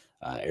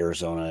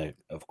 Arizona,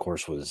 of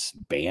course, was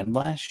banned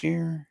last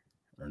year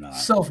or not?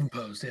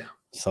 Self-imposed, yeah.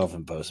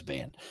 Self-imposed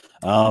ban.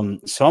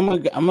 So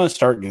I'm gonna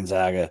start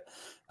Gonzaga.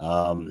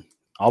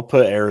 I'll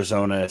put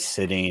Arizona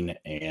sitting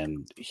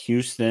and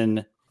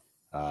Houston.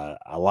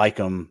 I like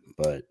them,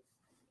 but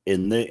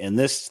in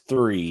this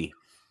three,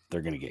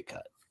 they're gonna get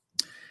cut.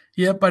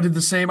 Yep, I did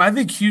the same. I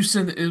think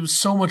Houston, it was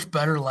so much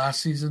better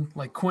last season.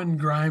 Like Quentin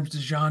Grimes,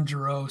 DeJon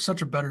Jarreau,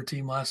 such a better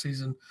team last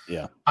season.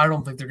 Yeah. I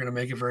don't think they're going to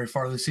make it very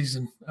far this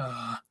season.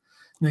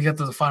 They got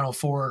to the Final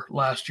Four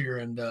last year,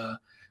 and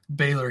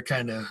Baylor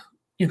kind of,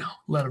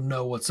 let them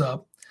know what's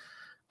up.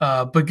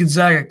 But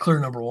Gonzaga, clear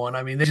number one.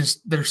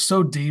 They're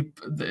so deep.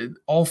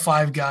 All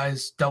five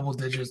guys, double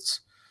digits.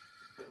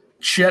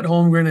 Chet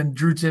Holmgren and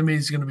Drew Timme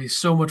is going to be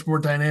so much more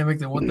dynamic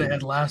than what they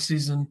had last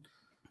season.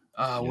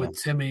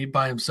 with Timmy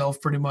by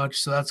himself pretty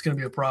much. So that's going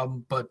to be a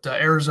problem. But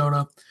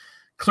Arizona,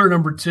 clear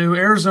number 2.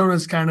 Arizona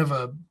is kind of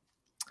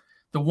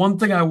the one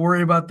thing I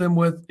worry about them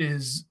with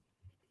is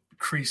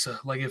Kriisa.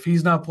 Like if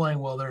he's not playing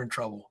well, they're in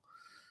trouble.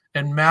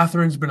 And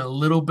Matherin's been a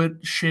little bit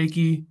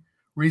shaky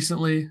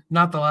recently.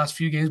 Not the last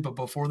few games, but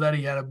before that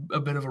he had a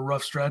bit of a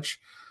rough stretch.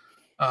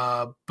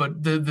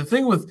 But the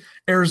thing with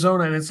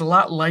Arizona, and it's a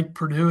lot like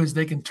Purdue, is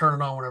they can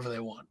turn it on whenever they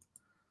want.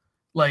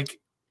 Like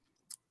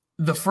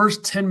the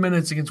first 10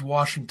 minutes against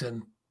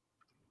Washington,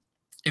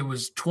 it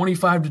was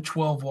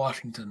 25-12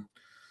 Washington.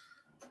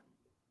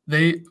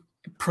 They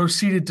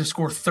proceeded to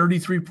score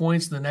 33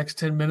 points in the next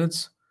 10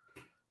 minutes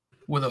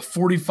with a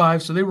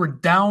 45. So they were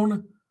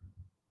down.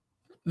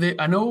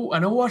 I know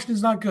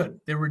Washington's not good.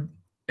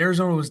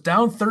 Arizona was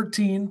down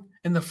 13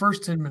 in the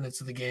first 10 minutes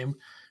of the game.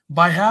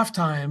 By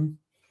halftime,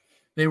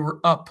 they were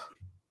up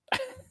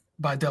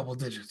by double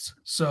digits.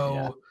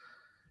 So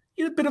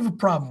you had a bit of a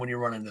problem when you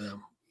run into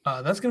them.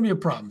 That's going to be a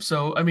problem.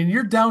 So, I mean,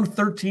 you're down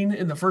 13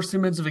 in the first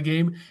 10 minutes of a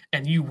game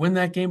and you win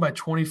that game by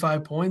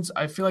 25 points.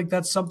 I feel like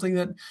that's something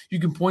that you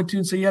can point to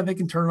and say, yeah, they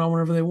can turn it on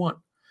whenever they want.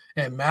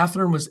 And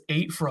Matherin was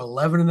 8 for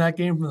 11 in that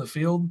game from the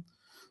field.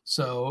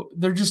 So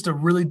they're just a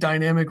really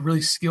dynamic,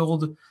 really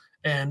skilled,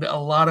 and a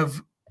lot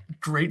of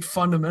great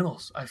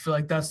fundamentals. I feel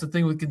like that's the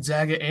thing with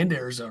Gonzaga and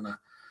Arizona.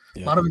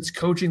 Yeah. A lot of it's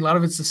coaching. A lot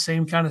of it's the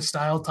same kind of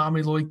style.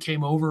 Tommy Lloyd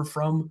came over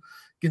from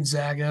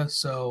Gonzaga.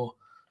 So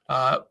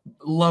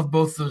love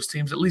both those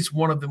teams. At least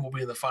one of them will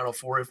be in the Final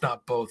Four, if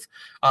not both.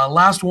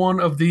 Last one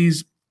of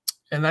these,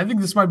 and I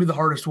think this might be the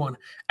hardest one,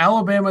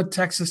 Alabama,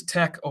 Texas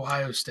Tech,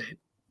 Ohio State.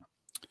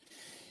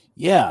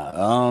 Yeah.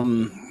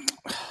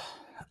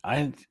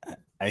 I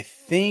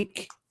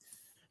think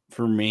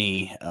for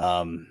me,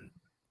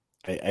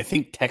 I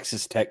think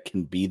Texas Tech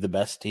can be the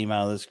best team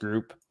out of this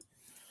group.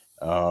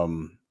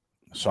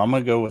 So I'm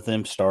going to go with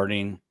them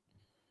starting.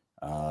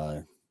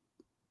 And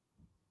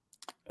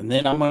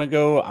then I'm going to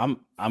go,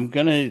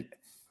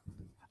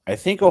 I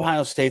think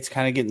Ohio State's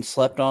kind of getting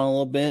slept on a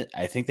little bit.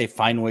 I think they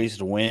find ways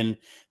to win.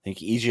 I think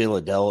EJ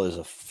Liddell is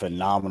a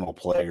phenomenal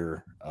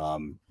player.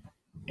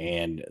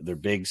 And their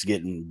big's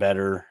getting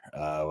better.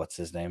 What's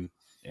his name?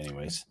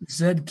 Anyways.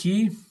 Zed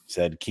Key.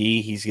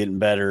 He's getting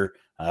better.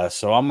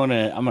 So I'm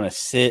gonna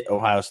sit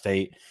Ohio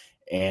State,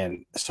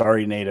 and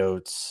sorry, Nate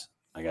Oates,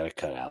 I gotta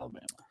cut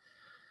Alabama.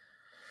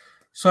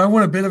 So I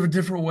went a bit of a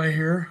different way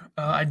here.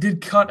 I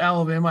did cut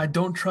Alabama. I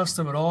don't trust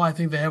them at all. I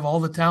think they have all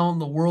the talent in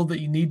the world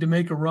that you need to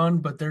make a run,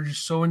 but they're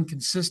just so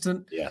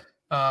inconsistent. Yeah.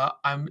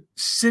 I'm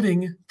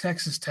sitting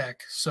Texas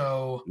Tech.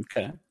 So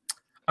okay.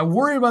 I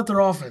worry about their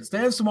offense. They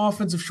have some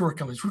offensive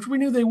shortcomings, which we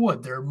knew they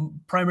would. They're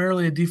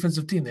primarily a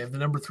defensive team. They have the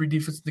number 3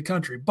 defense in the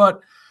country,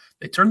 but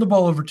they turn the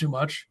ball over too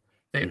much.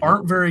 They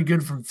aren't very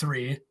good from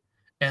 3,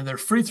 and their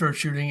free throw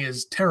shooting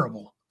is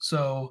terrible.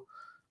 So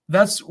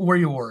that's where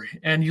you worry.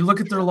 And you look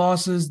at their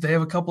losses, they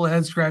have a couple of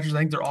head scratchers. I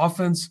think their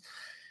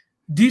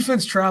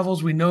defense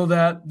travels. We know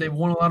that. They've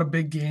won a lot of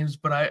big games,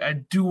 but I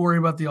do worry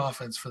about the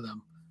offense for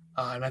them.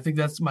 And I think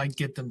that might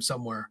get them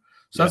somewhere.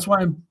 So that's why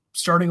I'm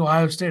starting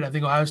Ohio State. I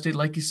think Ohio State,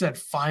 like you said,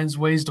 finds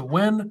ways to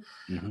win.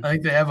 I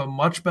think they have a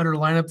much better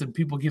lineup than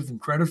people give them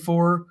credit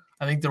for.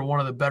 I think they're one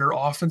of the better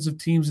offensive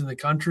teams in the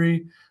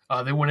country.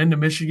 They went into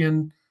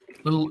Michigan,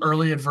 little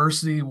early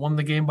adversity, won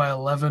the game by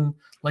 11.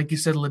 Like you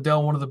said,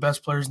 Liddell, one of the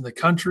best players in the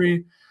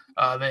country.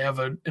 They have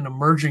an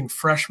emerging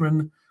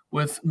freshman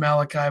with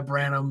Malachi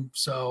Branham.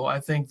 So I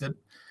think that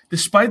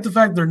despite the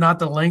fact they're not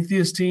the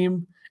lengthiest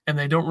team and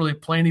they don't really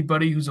play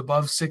anybody who's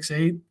above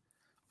 6'8",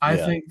 I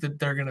think that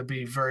they're going to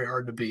be very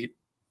hard to beat.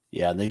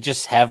 Yeah, they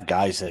just have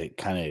guys that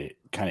kind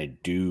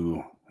of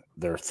do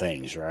their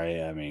things,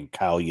 right? I mean,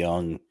 Kyle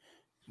Young,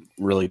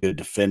 really good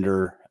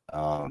defender,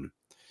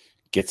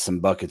 gets some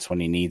buckets when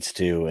he needs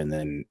to, and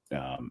then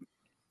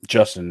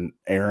Justin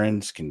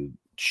Ahrens can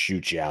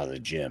shoot you out of the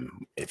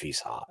gym if he's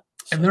hot.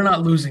 So. And they're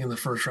not losing in the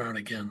first round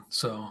again,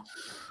 so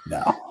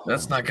no,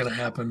 that's not going to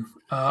happen.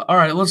 All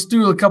right, let's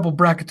do a couple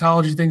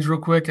bracketology things real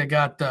quick. I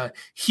got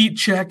Heat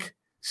Check,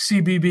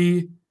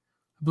 CBB.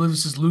 I believe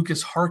this is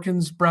Lucas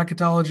Harkins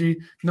bracketology,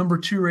 number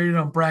 2 rated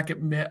on Bracket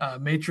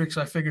Matrix.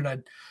 I figured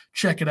I'd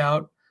check it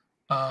out.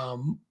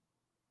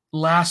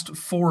 Last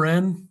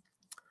 4N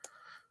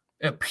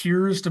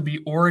appears to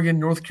be Oregon,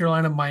 North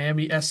Carolina,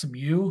 Miami,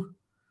 SMU.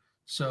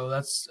 So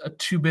that's a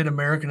 2-bit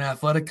American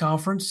Athletic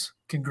Conference.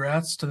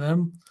 Congrats to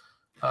them.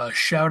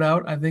 Shout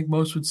out, I think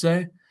most would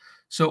say.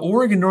 So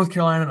Oregon, North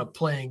Carolina in a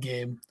playing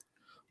game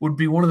would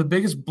be one of the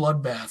biggest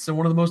bloodbaths and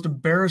one of the most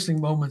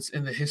embarrassing moments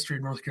in the history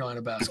of North Carolina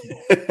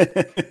basketball.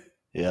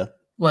 Yeah.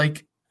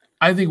 Like,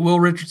 I think Will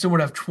Richardson would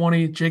have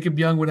 20. Jacob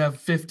Young would have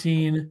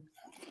 15.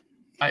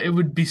 It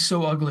would be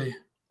so ugly.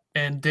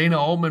 And Dana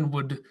Altman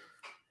would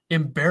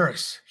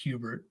embarrass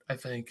Hubert, I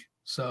think.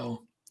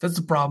 So that's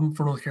the problem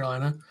for North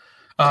Carolina.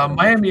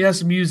 Miami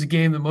SMU is a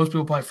game that most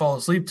people probably fall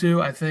asleep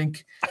to. I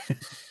think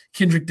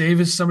Kendrick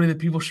Davis, somebody that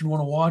people should want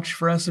to watch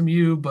for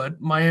SMU,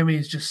 but Miami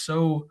is just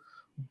so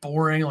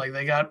boring. Like,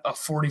 they got a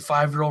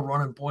 45-year-old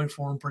running point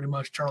for him pretty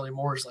much. Charlie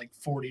Moore is like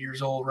 40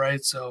 years old,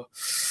 right? So,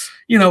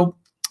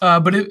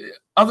 But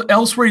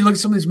elsewhere, you look at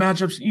some of these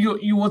matchups,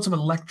 you want some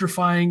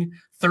electrifying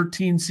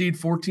 13 seed,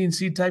 14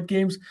 seed type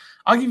games.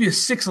 I'll give you a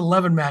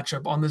 6-11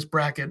 matchup on this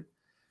bracket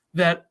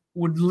that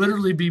would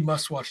literally be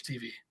must-watch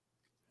TV.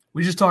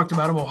 We just talked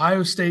about them.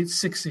 Ohio State,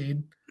 6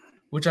 seed,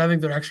 which I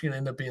think they're actually going to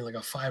end up being like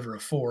a 5 or a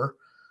 4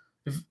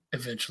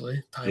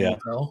 eventually. Time will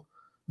tell.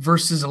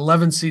 Versus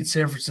 11 seed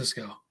San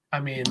Francisco.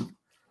 I mean,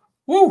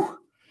 woo!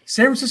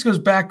 San Francisco's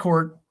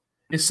backcourt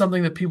is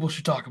something that people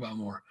should talk about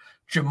more.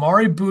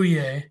 Jamari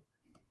Bouye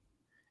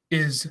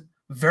is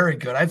very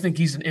good. I think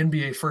he's an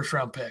NBA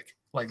first-round pick,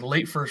 like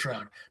late first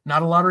round.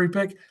 Not a lottery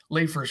pick,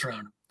 late first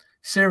round.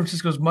 San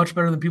Francisco is much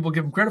better than people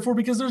give him credit for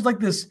because there's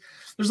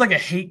like a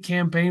hate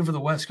campaign for the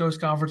West Coast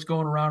Conference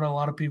going around. A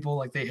lot of people,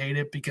 like, they hate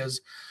it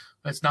because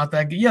it's not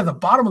that good. Yeah, the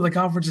bottom of the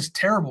conference is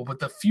terrible, but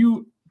the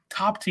few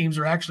top teams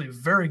are actually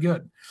very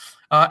good.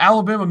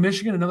 Alabama,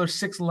 Michigan, another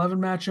 6-11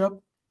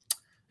 matchup.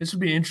 This would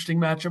be an interesting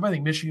matchup. I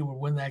think Michigan would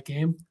win that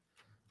game,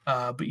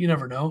 but you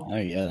never know. Oh,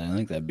 yeah, I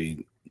think that'd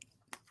be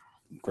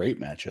a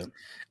great matchup.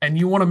 And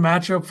you want a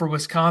matchup for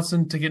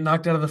Wisconsin to get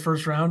knocked out of the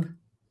first round?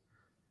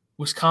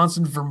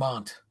 Wisconsin,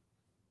 Vermont.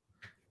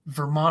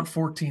 Vermont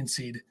 14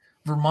 seed.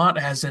 Vermont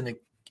has an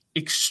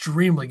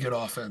extremely good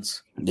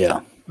offense.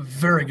 Yeah.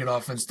 Very good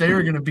offense. They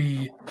are going to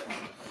be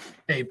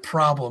a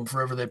problem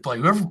forever they play.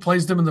 Whoever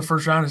plays them in the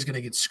first round is going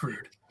to get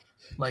screwed.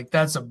 Like,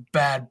 that's a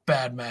bad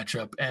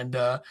matchup. And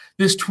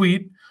this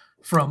tweet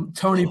from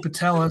Tony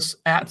Patelis,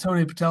 at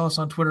Tony Patelis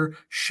on Twitter,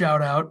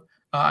 shout out.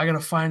 I got to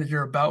find it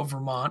here about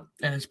Vermont,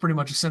 and it's pretty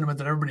much a sentiment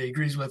that everybody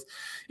agrees with.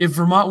 If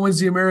Vermont wins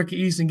the America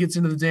East and gets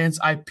into the dance,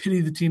 I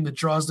pity the team that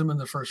draws them in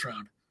the first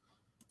round.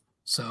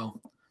 So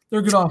they're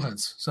a good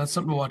offense. So that's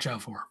something to watch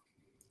out for.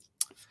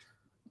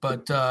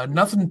 But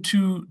nothing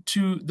too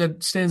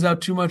that stands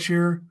out too much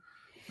here.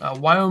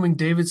 Wyoming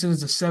Davidson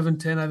is a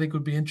 7-10. I think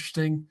would be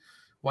interesting.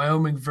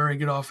 Wyoming, very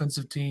good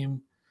offensive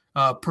team.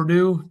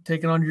 Purdue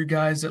taking on your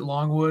guys at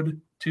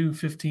Longwood,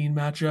 2-15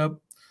 matchup.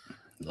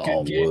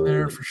 Good game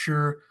there for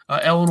sure.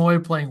 Illinois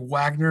playing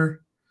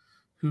Wagner,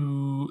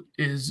 who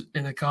is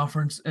in a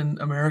conference in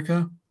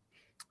America.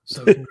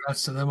 So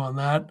congrats to them on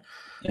that.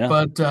 Yeah.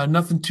 But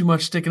nothing too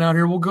much sticking out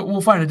here.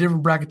 We'll find a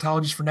different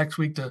bracketologist for next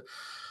week to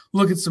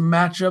look at some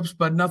matchups,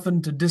 but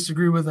nothing to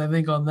disagree with, I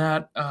think, on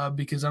that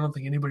because I don't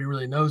think anybody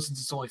really knows since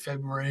it's only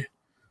February.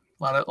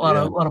 A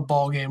lot of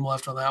ball game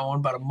left on that one,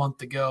 about a month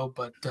to go.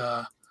 But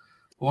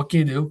what can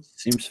you do?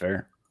 Seems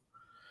fair.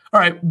 All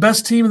right,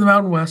 best team in the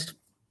Mountain West.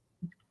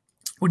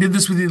 We did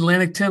this with the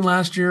Atlantic 10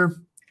 last year.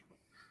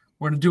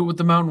 We're going to do it with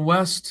the Mountain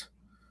West.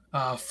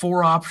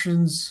 4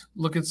 options,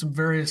 look at some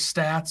various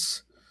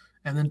stats,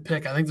 and then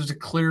pick. I think there's a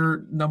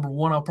clear number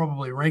 1. I'll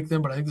probably rank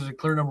them, but I think there's a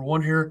clear number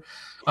 1 here.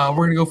 We're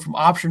going to go from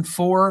option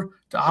 4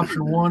 to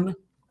option 1.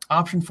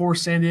 Option 4,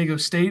 San Diego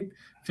State,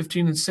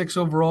 15-6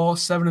 overall,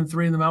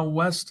 7-3 in the Mountain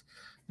West.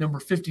 Number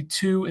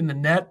 52 in the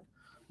net,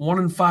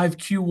 1-5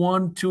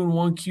 Q1,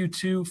 2-1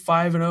 Q2,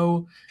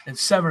 5-0, and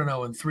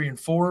 7-0 and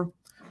 3-4.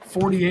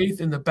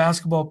 48th in the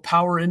Basketball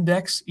Power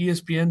Index,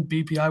 ESPN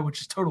BPI, which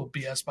is total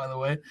BS, by the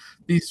way.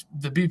 The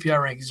BPI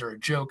rankings are a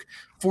joke.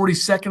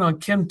 42nd on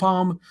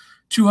KenPom,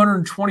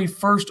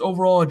 221st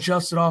overall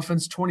adjusted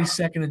offense,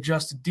 22nd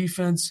adjusted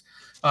defense.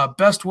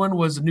 Best win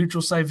was a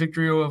neutral site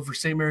victory over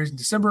St. Mary's in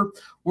December.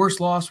 Worst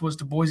loss was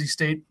to Boise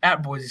State,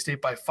 at Boise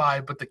State by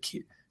 5. But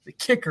the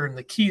kicker and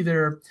the key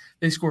there,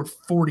 they scored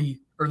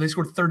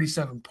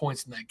 37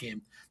 points in that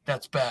game.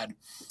 That's bad.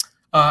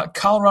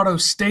 Colorado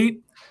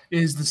State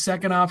is the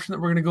second option that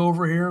we're going to go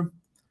over here.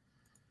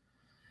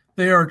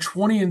 They are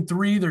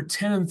 20-3. They're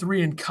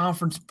 10-3 in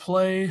conference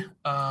play.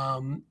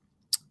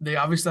 They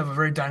obviously have a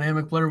very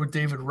dynamic player with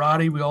David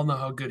Roddy. We all know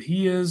how good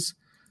he is.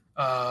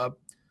 Other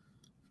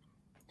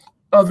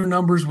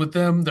numbers with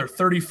them, they're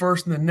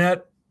 31st in the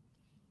net,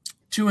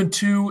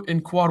 2-2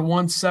 in quad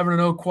 1,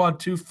 7-0 quad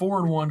 2,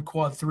 4-1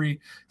 quad 3,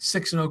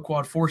 6-0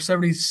 quad 4,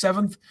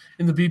 77th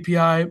in the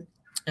BPI,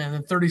 and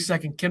then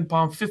 32nd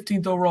KenPom,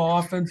 15th overall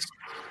offense.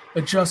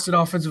 Adjusted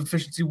offensive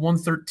efficiency,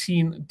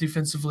 113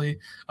 defensively.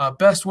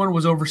 Best win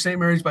was over St.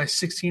 Mary's by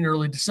 16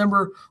 early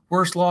December.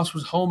 Worst loss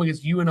was home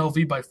against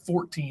UNLV by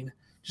 14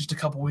 just a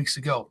couple weeks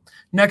ago.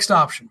 Next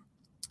option,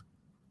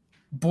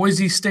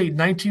 Boise State,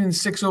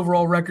 19-6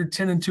 overall record,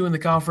 10-2 in the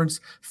conference,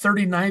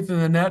 39th in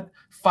the net,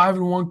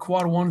 5-1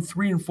 quad 1,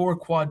 3-4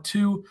 quad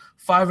 2,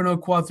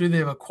 5-0 quad 3. They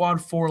have a quad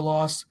 4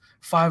 loss,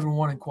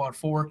 5-1 in quad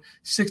 4.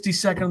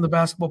 62nd on the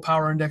Basketball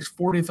Power Index,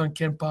 40th on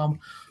KenPom.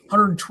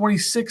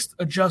 126th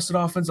adjusted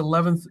offense,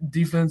 11th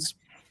defense.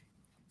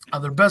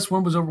 Their best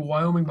win was over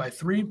Wyoming by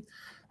 3.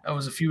 That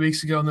was a few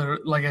weeks ago. And then,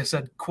 like I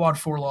said, quad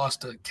 4 loss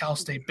to Cal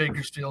State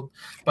Bakersfield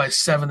by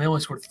 7. They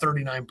only scored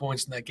 39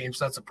 points in that game,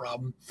 so that's a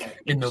problem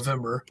in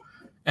November.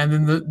 And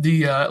then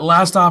the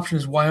last option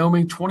is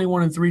Wyoming,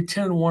 21-3,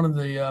 10-1 in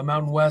the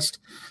Mountain West,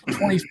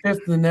 25th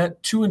in the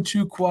net,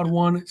 2-2 quad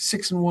 1,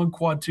 6-1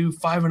 quad 2,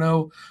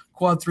 5-0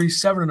 quad 3,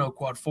 7-0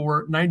 quad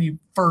 4,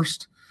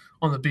 91st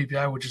on the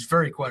BPI, which is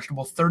very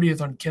questionable,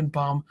 30th on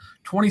KenPom,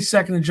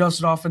 22nd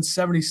adjusted offense,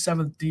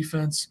 77th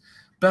defense.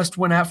 Best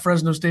win at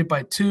Fresno State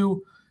by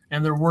 2,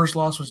 and their worst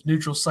loss was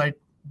neutral site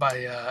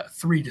by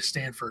 3 to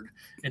Stanford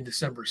in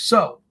December.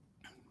 So,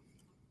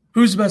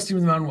 who's the best team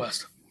in the Mountain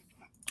West?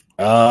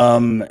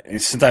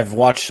 Since I've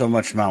watched so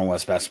much Mountain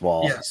West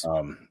basketball, Yes.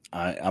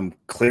 I'm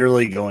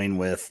clearly going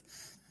with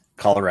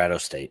Colorado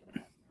State.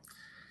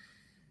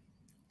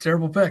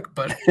 Terrible pick,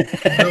 but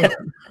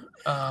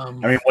I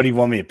mean, what do you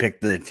want me to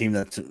pick? The team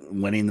that's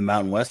winning the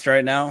Mountain West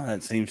right now?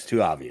 That seems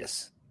too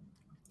obvious.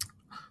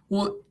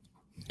 Well,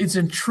 it's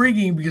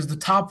intriguing because the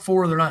top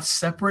 4, they're not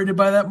separated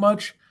by that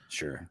much.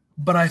 Sure.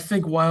 But I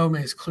think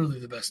Wyoming is clearly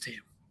the best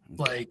team.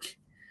 Like,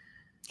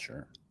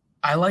 sure.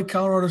 I like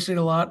Colorado State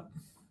a lot.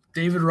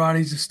 David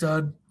Roddy's a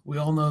stud. We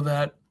all know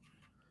that.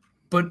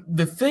 But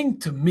the thing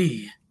to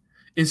me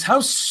is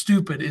how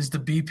stupid is the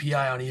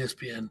BPI on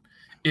ESPN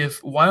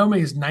if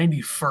Wyoming is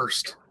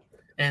 91st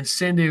and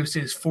San Diego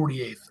State is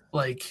 48th?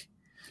 Like,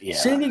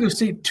 San Diego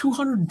State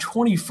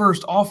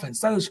 221st offense.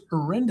 That is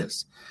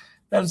horrendous.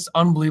 That is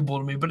unbelievable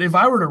to me. But if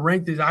I were to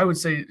rank these, I would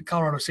say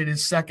Colorado State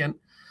is second.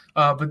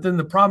 But then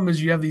the problem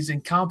is you have these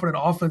incompetent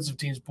offensive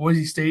teams,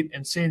 Boise State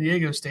and San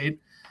Diego State.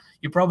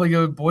 You probably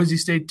go Boise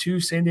State 2,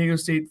 San Diego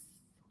State,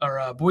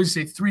 or Boise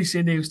State 3,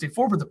 San Diego State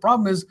 4. But the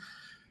problem is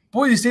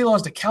Boise State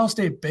lost to Cal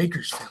State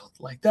Bakersfield.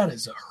 Like, that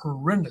is a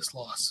horrendous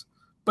loss.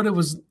 But it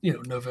was,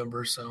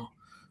 November, so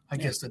I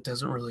guess that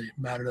doesn't really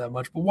matter that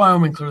much. But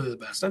Wyoming clearly the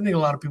best. I think a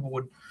lot of people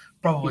would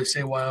probably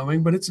say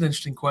Wyoming, but it's an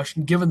interesting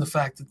question given the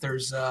fact that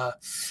there's,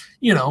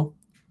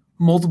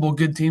 multiple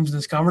good teams in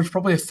this conference,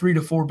 probably a 3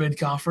 to 4 bid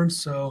conference.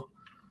 So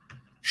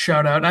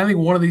shout out. And I think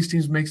one of these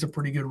teams makes a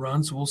pretty good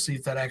run, so we'll see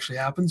if that actually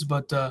happens.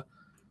 But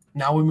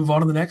now we move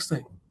on to the next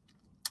thing,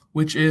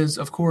 which is,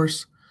 of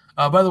course,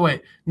 by the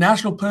way,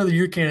 National Player of the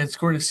Year candidates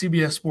according to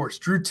CBS Sports: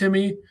 Drew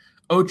Timme,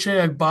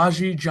 Ochai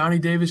Agbaji, Johnny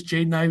Davis,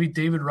 Jaden Ivey,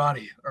 David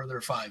Roddy are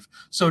their 5.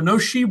 So no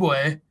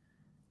Sheboy,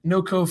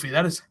 no Kofi.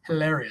 That is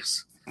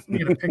hilarious. Let me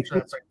get a picture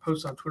of that so I can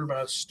post on Twitter about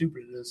how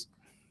stupid it is.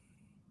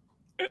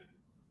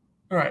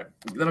 All right,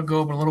 that'll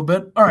go up in a little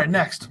bit. All right,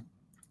 next.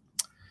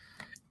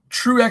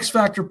 True X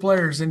Factor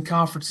players in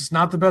conferences.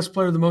 Not the best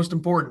player, the most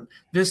important.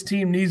 This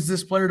team needs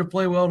this player to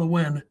play well to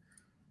win.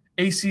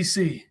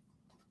 ACC.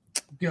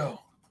 Go.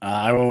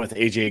 I went with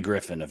AJ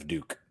Griffin of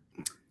Duke.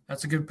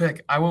 That's a good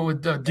pick. I went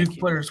with Duke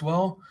player as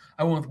well.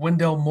 I went with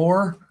Wendell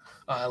Moore,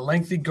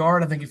 lengthy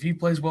guard. I think if he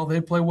plays well,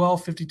 they play well.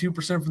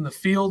 52% from the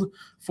field,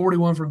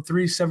 41 from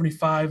 3,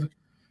 75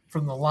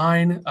 from the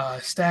line.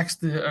 Stuffs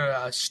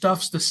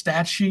the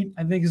stat sheet,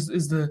 I think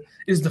is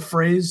the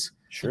phrase,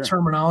 sure. The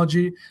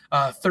terminology.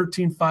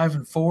 13, 5,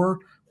 and 4.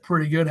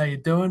 Pretty good. How you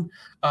doing?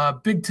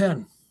 Big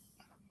Ten.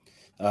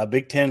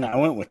 Big Ten. I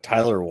went with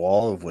Tyler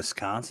Wall of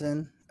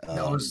Wisconsin.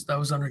 That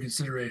was under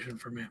consideration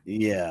for me.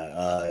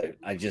 Yeah,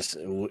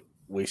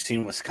 we've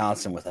seen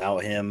Wisconsin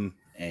without him,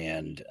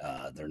 and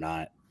they're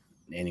not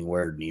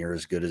anywhere near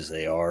as good as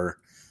they are.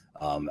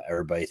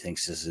 Everybody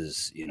thinks this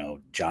is,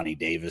 Johnny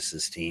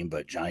Davis's team,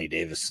 but Johnny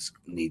Davis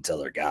needs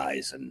other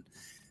guys. And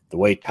the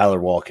way Tyler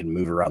Wall can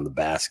move around the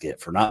basket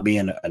for not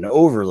being an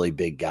overly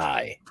big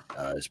guy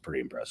is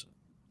pretty impressive.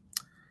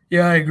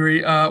 Yeah, I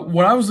agree.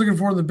 What I was looking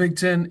for in the Big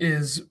Ten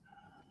is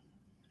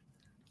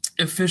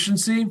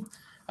efficiency.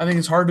 I think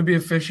it's hard to be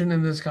efficient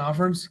in this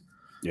conference.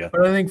 Yeah.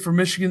 But I think for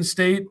Michigan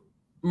State,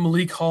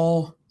 Malik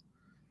Hall,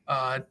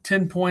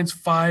 10 points,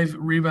 5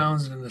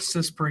 rebounds, and an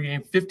assist per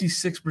game,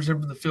 56%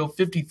 from the field,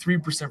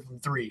 53% from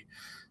 3,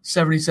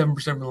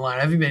 77% from the line.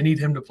 I think they need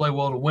him to play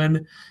well to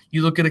win.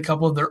 You look at a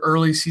couple of their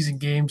early season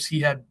games, he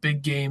had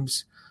big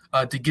games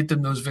to get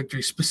them those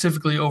victories,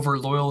 specifically over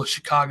Loyola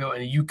Chicago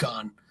and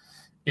UConn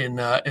in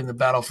the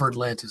battle for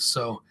Atlantis.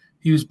 So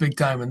he was big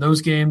time in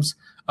those games.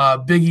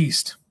 Big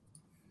East.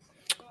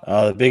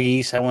 The Big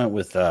East, I went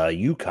with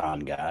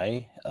UConn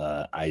guy,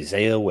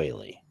 Isaiah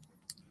Whaley.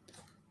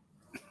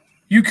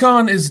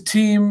 UConn is a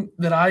team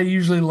that I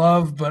usually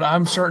love, but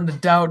I'm starting to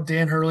doubt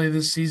Dan Hurley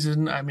this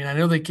season. I mean, I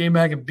know they came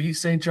back and beat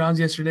St. John's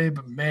yesterday,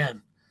 but,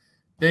 man,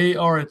 they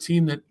are a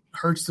team that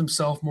hurts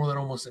themselves more than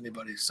almost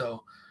anybody.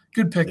 So,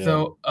 good pick,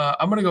 though.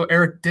 I'm going to go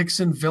Eric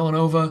Dixon,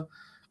 Villanova,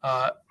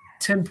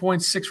 10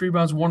 points, 6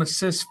 rebounds, 1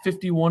 assist,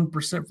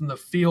 51% from the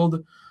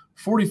field,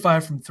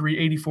 45 from 3,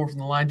 84 from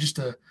the line. Just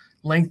a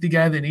lengthy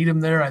guy. They need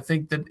him there. I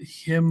think that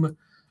him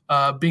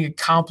being a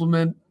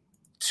compliment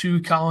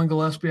to Colin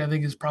Gillespie, I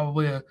think, is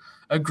probably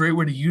a great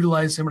way to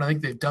utilize him, and I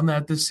think they've done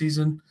that this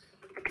season.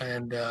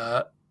 And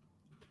I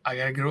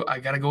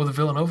gotta go with the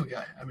Villanova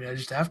guy. I mean, I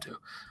just have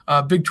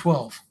to. Big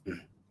 12.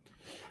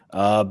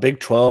 Big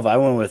 12. I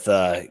went with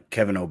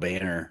Kevin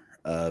O'Banner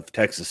of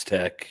Texas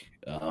Tech.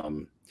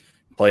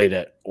 Played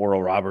at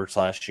Oral Roberts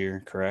last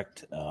year,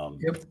 correct?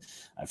 Yep.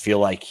 I feel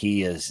like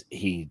he's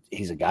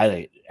a guy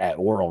that at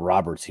Oral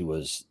Roberts he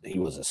was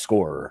a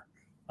scorer,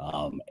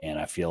 and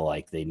I feel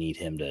like they need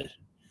him to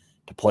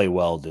play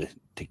well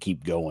to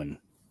keep going,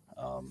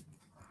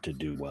 to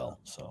do well.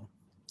 So,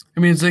 I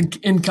mean, it's an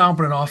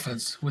incompetent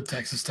offense with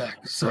Texas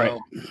Tech, so right.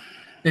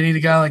 They need a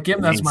guy like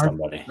him. That's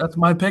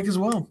my pick as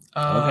well.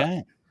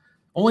 Okay.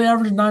 Only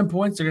averaged 9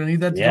 points. They're going to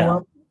need that to go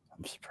up.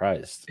 I'm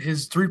surprised.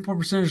 His 3-point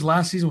percentage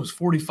last season was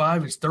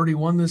 45. It's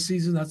 31 this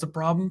season. That's a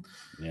problem.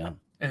 Yeah.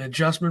 an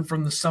adjustment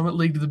from the Summit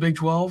League to the Big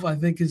 12, I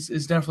think is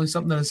definitely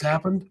something that has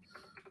happened.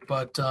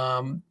 But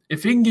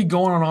if he can get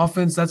going on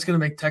offense, that's going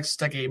to make Texas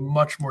Tech a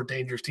much more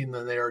dangerous team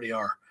than they already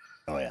are.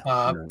 Oh, yeah.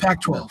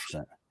 Pac-12.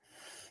 100%.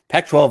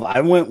 Pac-12,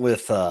 I went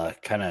with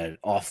kind of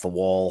off the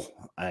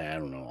wall. I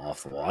don't know,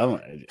 off the wall.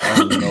 I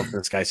don't even know if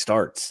this guy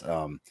starts.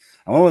 I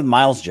went with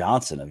Miles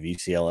Johnson of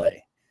UCLA.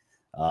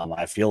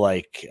 I feel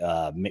like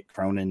Mick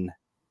Cronin,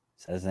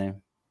 is that his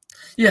name?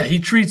 Yeah, he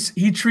treats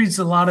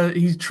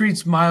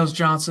Miles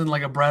Johnson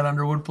like a Brad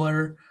Underwood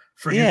player.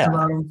 Forgets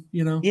about him,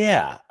 you know?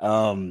 Yeah.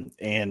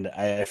 And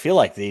I feel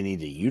like they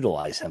need to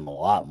utilize him a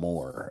lot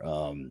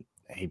more.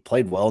 He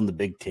played well in the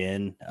Big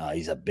Ten.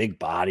 He's a big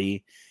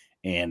body.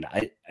 And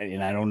I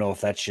don't know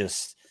if that's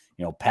just,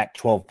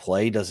 Pac-12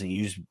 play doesn't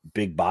use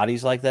big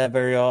bodies like that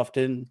very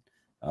often.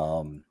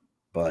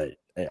 But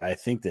I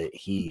think that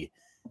he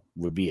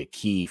would be a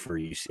key for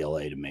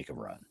UCLA to make a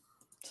run.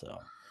 So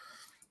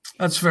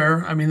that's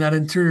fair. I mean, that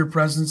interior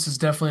presence is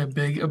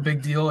definitely a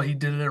big deal. He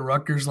did it at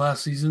Rutgers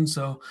last season.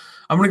 So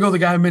I'm going to go with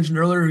the guy I mentioned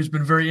earlier who's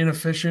been very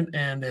inefficient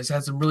and has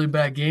had some really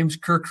bad games.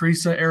 Kirk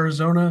Kriisa,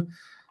 Arizona.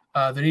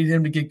 They need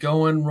him to get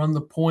going, run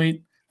the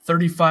point,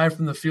 35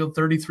 from the field,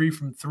 33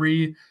 from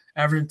three,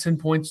 averaging 10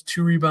 points,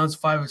 2 rebounds,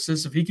 5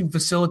 assists. If he can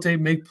facilitate,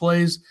 make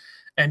plays,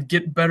 and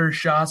get better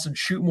shots and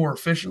shoot more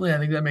efficiently, I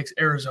think that makes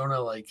Arizona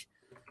like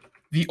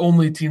the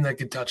only team that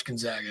could touch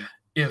Gonzaga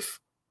if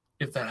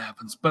that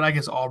happens. But I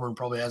guess Auburn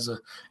probably has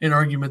an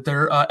argument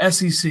there.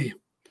 SEC.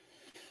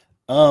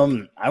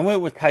 I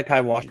went with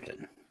Ty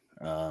Washington.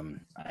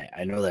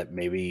 I know that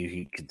maybe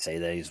you could say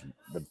that he's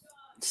the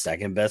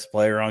second best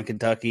player on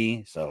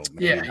Kentucky, so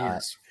maybe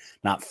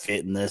not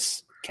fit in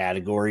this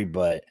category,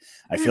 but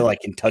I feel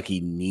like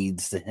Kentucky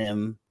needs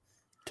him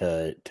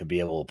to be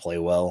able to play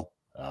well.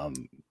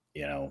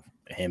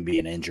 Him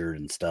being injured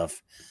and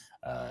stuff,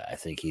 I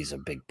think he's a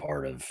big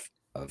part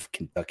of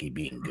Kentucky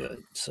being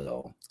good.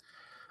 So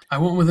I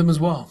went with him as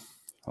well.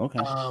 Okay.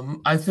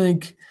 I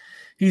think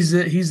he's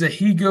a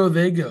he go,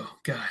 they go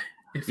guy.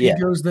 If he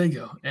goes, they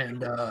go.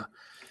 And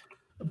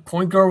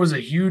point guard was a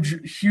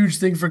huge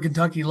thing for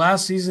Kentucky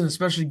last season,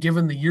 especially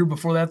given the year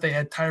before that they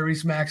had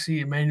Tyrese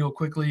Maxey, Emmanuel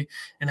Quickley,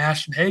 and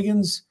Ashton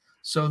Hagans.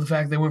 So the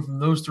fact they went from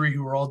those three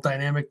who were all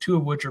dynamic, 2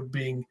 of which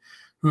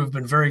who have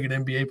been very good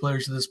NBA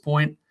players to this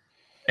point,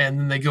 and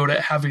then they go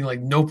to having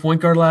like no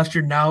point guard last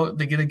year. Now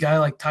they get a guy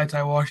like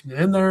Ty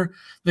Washington in there.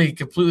 They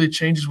completely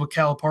changes what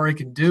Calipari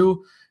can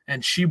do,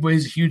 and Sheboy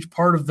is a huge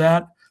part of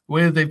that. The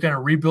way that they've kind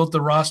of rebuilt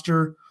the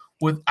roster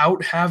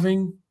without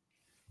having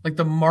like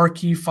the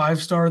marquee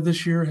 5-star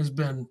this year has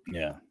been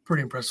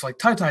pretty impressive.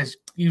 Like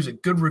he was a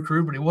good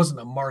recruit, but he wasn't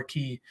a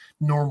marquee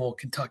normal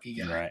Kentucky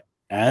guy. Right.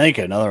 And I think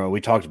another one,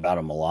 we talked about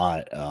him a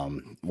lot,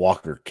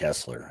 Walker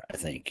Kessler. I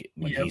think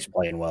when he's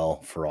playing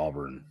well for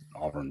Auburn,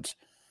 Auburn's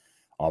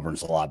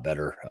a lot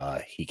better.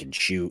 He can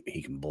shoot,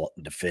 he can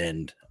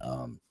defend.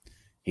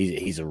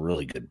 He's a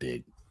really good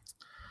big.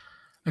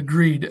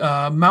 Agreed.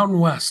 Mountain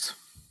West.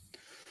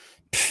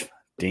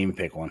 Dean,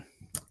 pick one.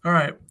 All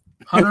right.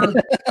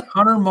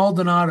 Hunter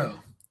Maldonado,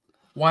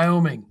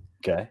 Wyoming.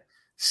 Okay.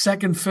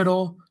 Second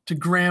fiddle to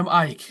Graham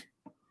Ike.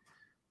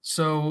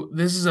 So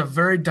this is a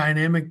very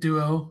dynamic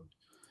duo.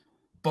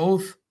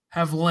 Both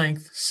have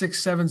length,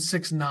 6'7",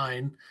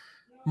 6'9".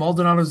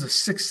 Maldonado's a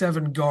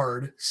 6'7"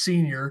 guard,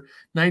 senior,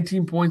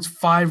 19 points,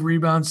 5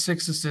 rebounds,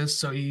 6 assists.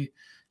 So he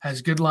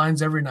has good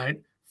lines every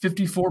night.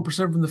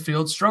 54% from the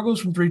field,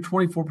 struggles from 3,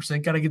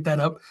 24%. Got to get that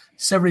up.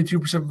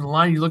 72% from the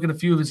line. You look at a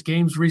few of his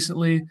games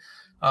recently.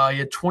 He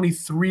had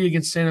 23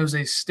 against San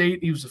Jose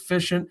State. He was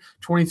efficient.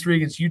 23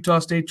 against Utah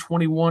State.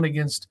 21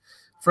 against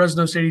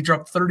Fresno State. He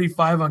dropped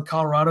 35 on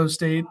Colorado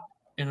State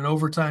in an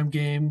overtime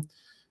game.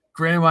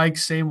 Graham Ike,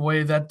 same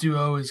way. That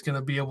duo is going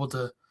to be able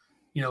to,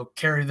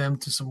 carry them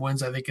to some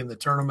wins, I think, in the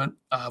tournament.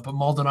 But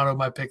Maldonado,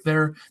 my pick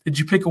there. Did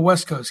you pick a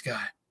West Coast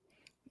guy?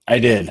 I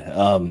did.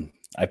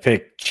 I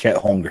picked Chet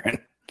Holmgren.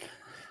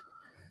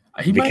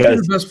 He might be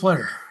the best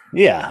player.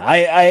 Yeah,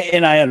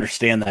 I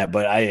understand that,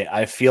 but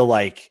I feel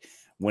like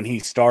when he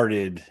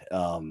started,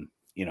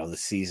 the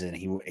season,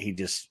 he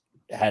just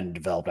hadn't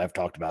developed. I've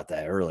talked about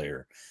that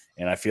earlier,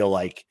 and I feel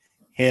like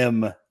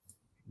him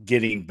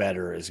getting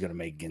better is going to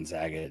make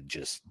Gonzaga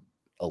just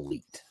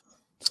elite.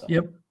 So,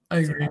 yep, I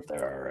agree. Out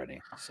there already.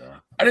 So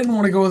I didn't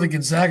want to go with a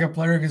Gonzaga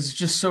player because it's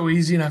just so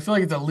easy, and I feel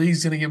like the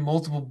league's going to get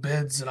multiple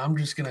bids, and I'm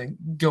just going to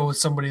go with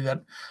somebody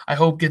that I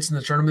hope gets in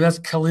the tournament. That's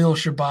Khalil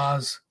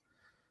Shabazz.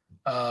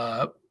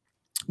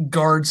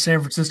 Guard San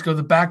Francisco.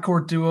 The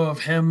backcourt duo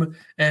of him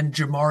and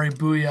Jamari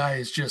Bouye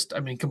is just,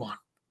 come on.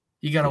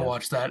 You got to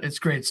watch that. It's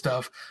great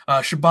stuff.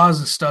 Shabazz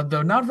is a stud,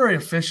 though. Not very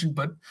efficient,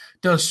 but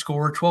does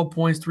score. 12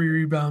 points, 3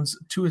 rebounds,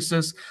 2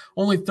 assists.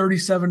 Only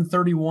 37,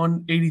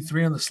 31,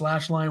 83 on the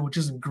slash line, which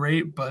isn't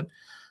great, but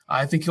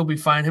I think he'll be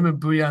fine. Him and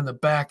Bouye in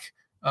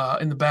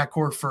the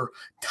backcourt for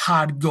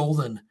Todd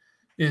Golden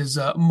is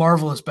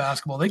marvelous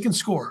basketball. They can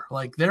score.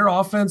 Like their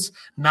offense,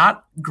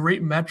 not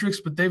great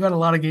metrics, but they've had a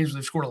lot of games where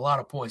they've scored a lot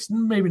of points.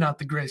 Maybe not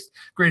the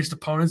greatest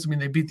opponents.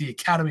 They beat the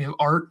Academy of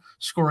Art,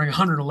 scoring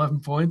 111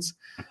 points.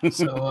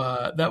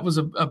 So that was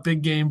a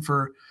big game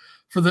for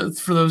for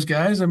those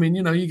guys. I mean,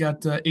 you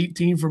got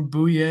 18 from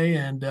Bouye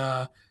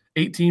and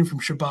 18 from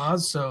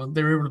Shabazz, so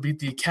they were able to beat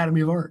the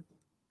Academy of Art.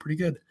 Pretty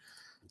good.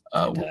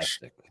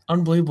 Fantastic.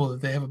 Unbelievable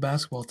that they have a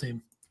basketball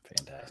team.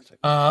 Fantastic.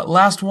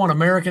 Last one,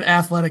 American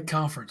Athletic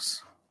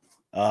Conference.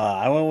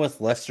 I went with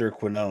Lester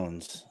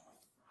Quinones.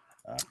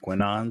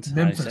 Quinons?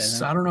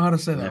 Memphis. I don't know how to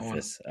say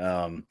Memphis.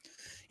 that one.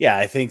 Yeah,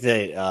 I think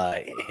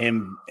that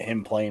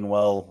him playing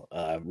well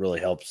really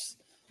helps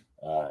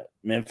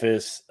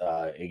Memphis.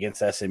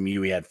 Against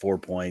SMU, he had 4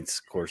 points.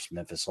 Of course,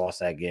 Memphis lost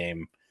that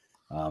game.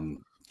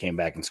 Came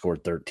back and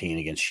scored 13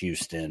 against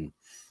Houston.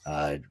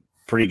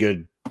 Pretty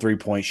good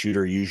 3-point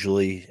shooter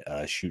usually,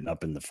 shooting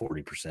up in the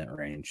 40%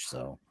 range.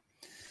 So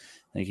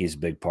I think he's a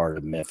big part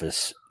of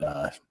Memphis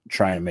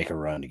trying to make a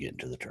run to get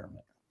into the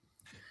tournament.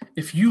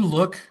 If you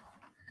look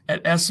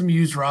at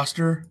SMU's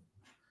roster,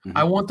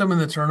 I want them in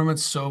the tournament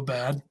so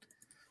bad.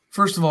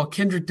 First of all,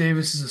 Kendrick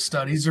Davis is a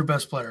stud. He's their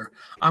best player.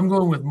 I'm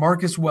going with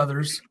Marcus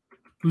Weathers,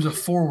 who's a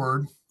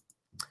forward,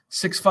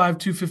 6'5",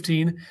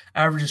 215,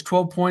 averages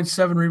 12 points,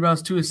 7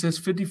 rebounds, 2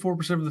 assists,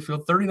 54% from the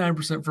field,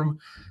 39% from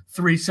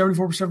 3,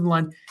 74% from the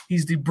line.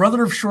 He's the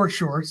brother of Short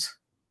Shorts.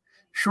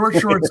 Short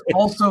Shorts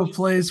also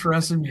plays for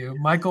SMU.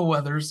 Michael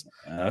Weathers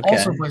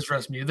also plays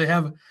for SMU. They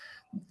have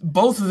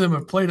both of them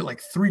have played at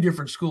like 3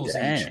 different schools.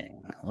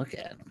 Dang, look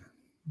at him.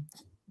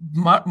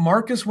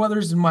 Marcus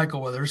Weathers and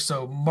Michael Weathers.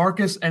 So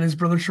Marcus and his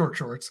brother Short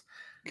Shorts.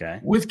 Okay.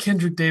 With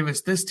Kendrick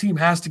Davis, this team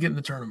has to get in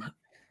the tournament.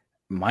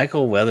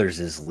 Michael Weathers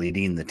is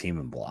leading the team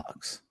in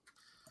blocks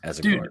as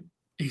a guard.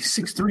 He's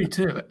 6'3",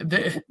 too.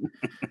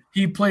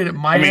 He played at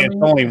Miami. I mean,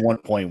 it's only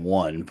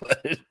 1.1,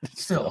 but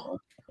still.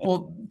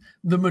 Well,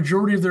 the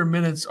majority of their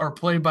minutes are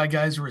played by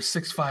guys who are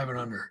 6'5" and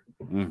under.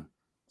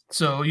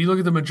 So you look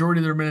at the majority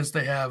of their minutes,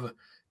 they have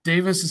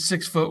Davis is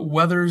 6 foot,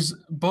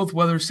 both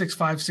Weathers 6'5",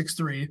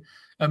 6'3",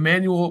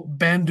 Emmanuel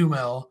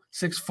Bandumel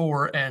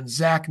 6'4", and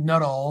Zach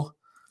Nuttall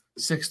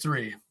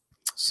 6'3".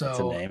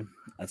 So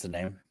That's a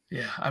name.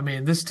 Yeah, I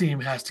mean, this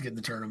team has to get in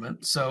the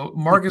tournament. So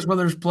Marcus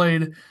Weathers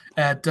played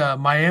at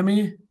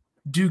Miami,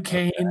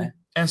 Duquesne,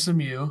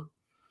 SMU.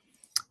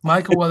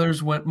 Michael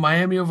Weathers went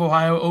Miami of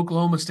Ohio,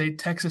 Oklahoma State,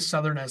 Texas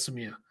Southern,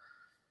 SMU.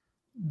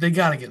 They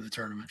got to get in the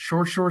tournament.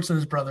 Short Shorts and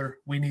his brother,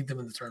 we need them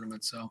in the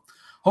tournament. So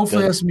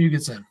hopefully SMU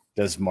gets in.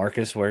 Does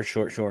Marcus wear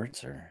short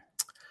shorts? Or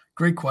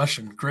Great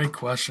question.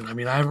 I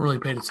mean, I haven't really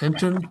paid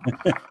attention,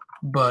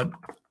 but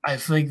I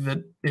think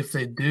that if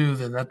they do,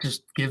 then that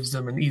just gives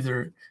them an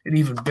even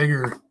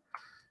bigger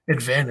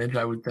advantage,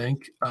 I would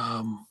think.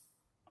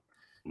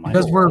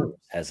 Michael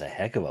has a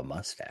heck of a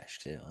mustache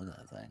too. Look at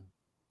that thing.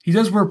 He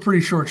does wear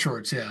pretty short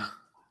shorts, yeah.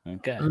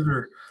 Okay.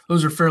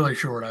 Those are fairly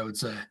short, I would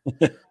say.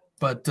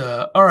 But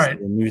all right.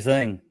 It's a new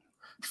thing.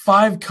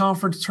 5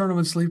 conference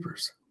tournament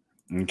sleepers.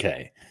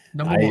 Okay.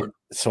 Number 1.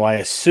 So I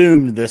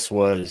assumed this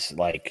was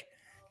like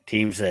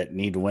teams that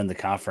need to win the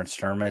conference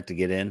tournament to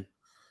get in.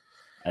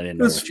 I didn't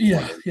know.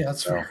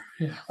 That's fair.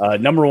 Yeah.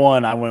 Number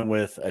 1, I went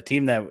with a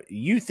team that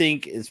you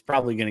think is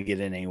probably going to get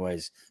in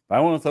anyways, but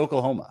I went with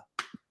Oklahoma.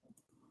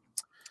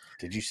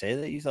 Did you say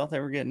that you thought they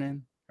were getting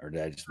in, or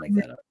did I just make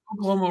that up?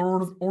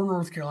 Oklahoma or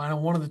North Carolina,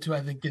 one of the two,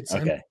 I think, gets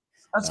in. Okay.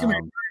 That's going to be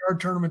a very hard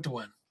tournament to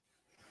win.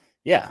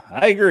 Yeah,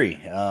 I agree.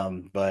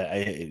 But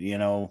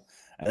I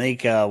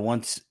think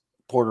once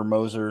Porter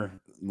Moser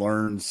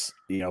learns,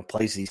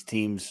 plays these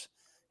teams,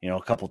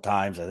 a couple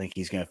times, I think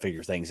he's going to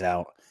figure things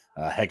out.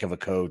 Heck of a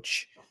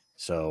coach.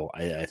 So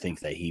I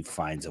think that he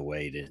finds a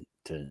way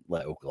to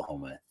let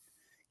Oklahoma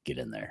get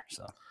in there.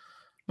 So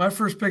my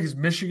first pick is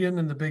Michigan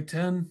in the Big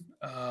Ten.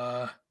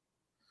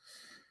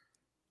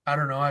 I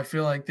don't know. I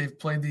feel like they've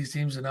played these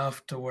teams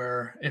enough to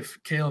where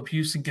if Caleb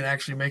Houston can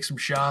actually make some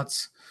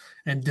shots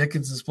and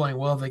Dickinson's playing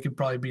well, they could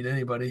probably beat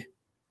anybody.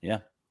 Yeah.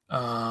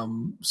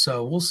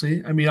 So we'll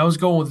see. I mean, I was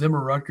going with them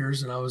or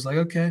Rutgers, and I was like,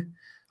 okay,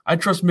 I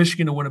trust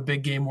Michigan to win a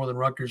big game more than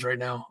Rutgers right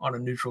now on a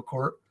neutral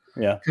court.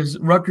 Yeah. Because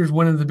Rutgers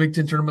went into the Big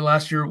Ten tournament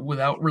last year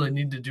without really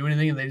needing to do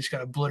anything, and they just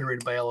got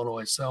obliterated by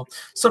Illinois. So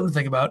something to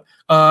think about.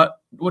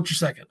 What's your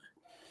second?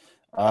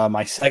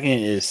 My second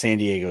is San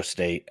Diego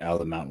State out of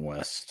the Mountain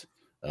West.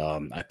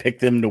 I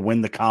picked them to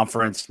win the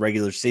conference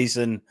regular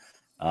season.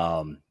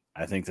 I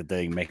think that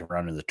they make a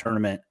run in the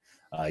tournament.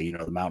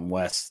 The Mountain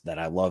West that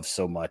I love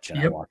so much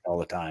and I watch all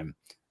the time.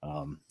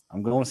 I'm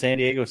going with San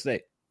Diego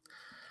State.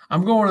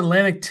 I'm going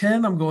Atlantic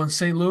 10. I'm going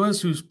St.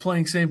 Louis, who's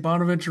playing St.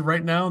 Bonaventure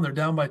right now, and they're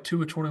down by 2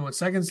 with 21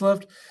 seconds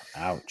left.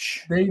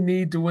 Ouch. They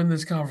need to win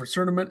this conference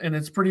tournament, and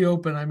it's pretty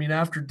open. I mean,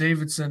 after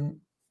Davidson,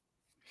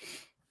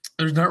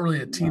 there's not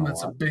really a team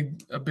that's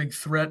a big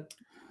threat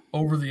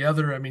over the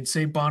other. I mean,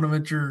 St.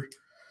 Bonaventure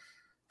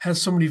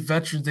has so many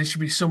veterans. They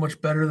should be so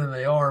much better than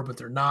they are, but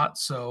they're not.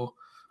 So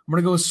I'm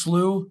going to go with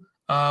SLU.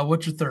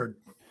 What's your third?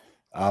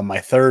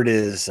 My third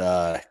is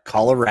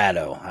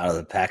Colorado out of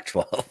the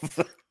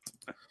Pac-12.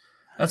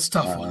 That's a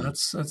tough one.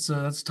 That's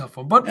a tough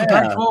one. But the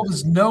Pac-12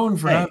 is known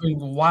for having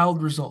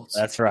wild results.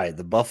 That's right.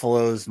 The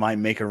Buffaloes might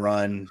make a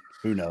run.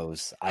 Who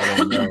knows? I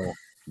don't know.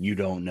 You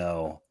don't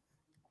know.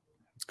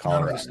 It's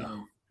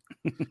Colorado.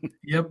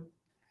 Yep.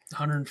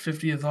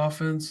 150th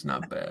offense,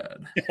 not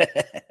bad.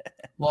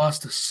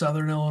 Lost to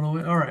Southern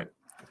Illinois. All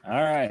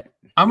right.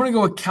 I'm going to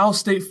go with Cal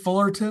State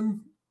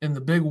Fullerton in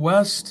the Big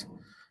West.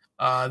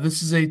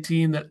 This is a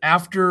team that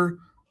after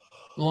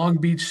Long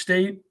Beach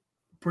State,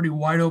 pretty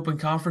wide open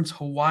conference,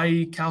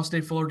 Hawaii, Cal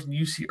State Fullerton,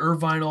 UC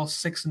Irvine, all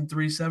 6-3,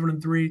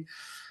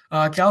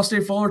 7-3. Cal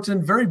State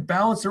Fullerton, very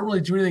balanced. They don't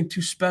really do anything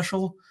too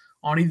special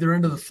on either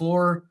end of the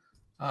floor.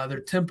 Their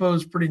tempo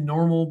is pretty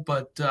normal,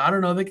 but I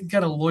don't know. They can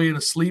kind of lull you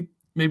to sleep.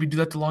 Maybe do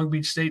that to Long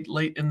Beach State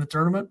late in the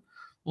tournament.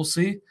 We'll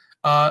see.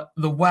 The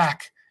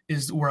WAC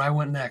is where I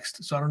went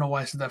next, so I don't know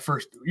why I said that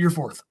first. You're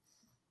fourth.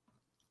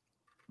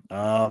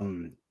 Go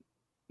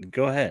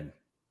ahead.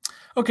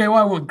 Okay, well,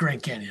 I went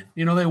Grand Canyon.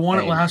 They won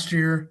it last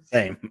year.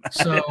 Same.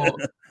 So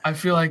I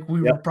feel like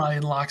we were probably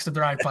in lockstep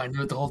there. I probably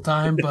knew it the whole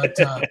time. But,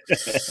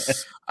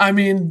 I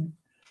mean,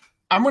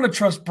 I'm going to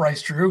trust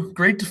Bryce Drew.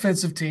 Great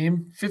defensive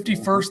team.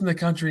 51st in the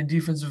country in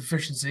defensive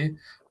efficiency.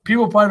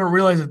 People probably don't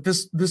realize that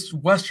this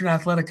Western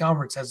Athletic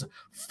Conference has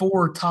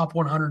 4 top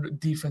 100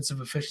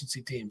 defensive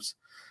efficiency teams.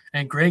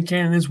 And Grand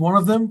Canyon is one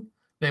of them.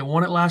 They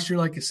won it last year,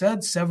 like I said,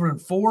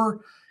 7-4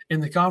 in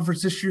the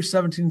conference this year,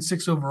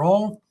 17-6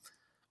 overall.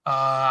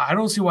 I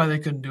don't see why they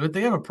couldn't do it.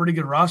 They have a pretty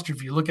good roster.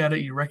 If you look at it,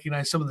 you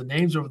recognize some of the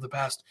names over the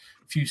past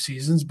few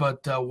seasons, but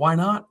why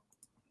not?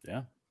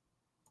 Yeah.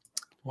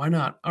 Why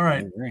not? All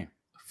right.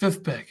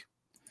 5th pick.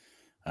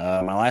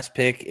 My last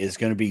pick is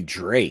going to be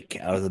Drake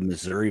out of the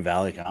Missouri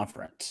Valley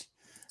Conference.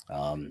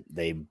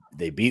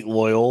 They beat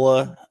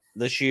Loyola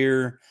this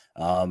year.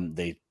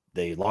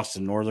 They lost to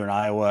Northern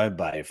Iowa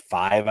by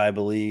 5, I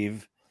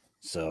believe.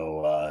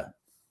 So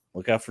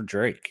look out for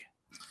Drake.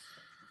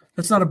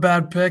 That's not a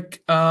bad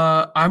pick.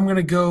 I'm going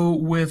to go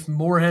with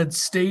Morehead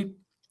State,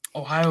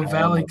 Ohio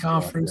Valley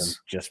Conference.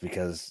 Just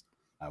because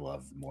I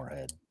love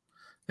Morehead.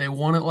 They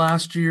won it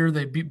last year.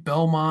 They beat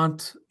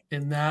Belmont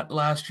in that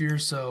last year.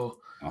 So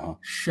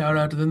shout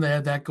out to them. They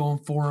had that going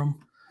for them.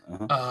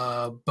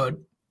 But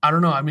I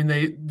don't know. I mean,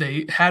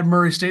 they had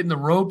Murray State in the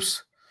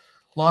ropes,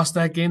 lost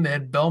that game. They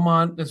had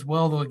Belmont as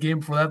well. The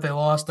game before that, they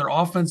lost. Their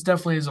offense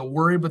definitely is a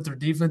worry, but their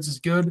defense is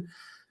good.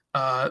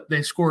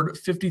 They scored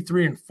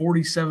 53 and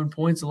 47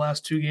 points the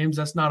last 2 games.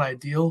 That's not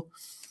ideal,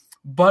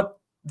 but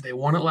they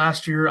won it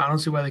last year. I don't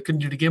see why they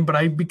couldn't do it again, but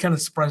I'd be kind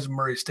of surprised if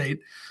Murray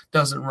State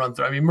doesn't run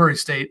through. I mean, Murray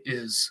State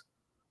is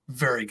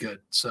very good,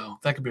 so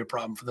that could be a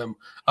problem for them.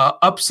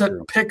 Upset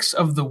picks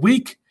of the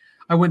week.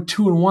 I went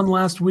 2-1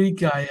 last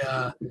week.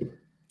 I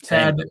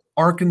had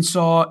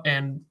Arkansas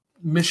and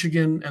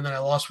Michigan, and then I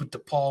lost with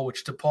DePaul,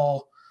 which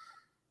DePaul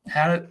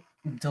had it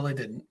until they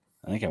didn't.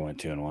 I think I went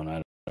 2-1. I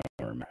don't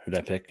remember. Who did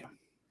I pick?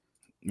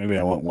 Maybe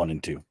I went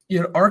 1-2. You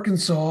had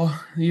Arkansas.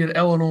 You had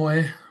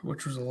Illinois,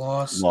 which was a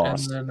loss.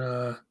 And then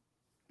I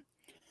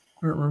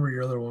don't remember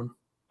your other one.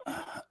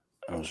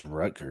 It was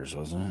Rutgers,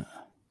 wasn't it?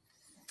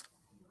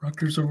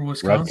 Rutgers over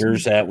Wisconsin.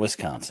 Rutgers at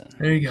Wisconsin.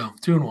 There you go.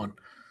 2-1.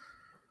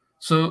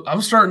 So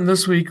I'm starting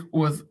this week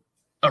with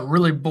a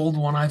really bold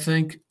one, I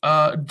think.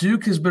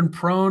 Duke has been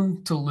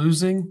prone to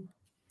losing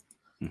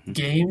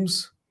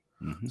games.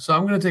 So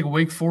I'm going to take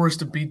Wake Forest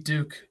to beat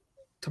Duke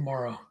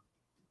tomorrow.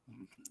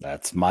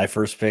 That's my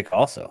first pick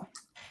also.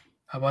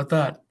 How about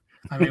that?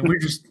 I mean, we're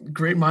just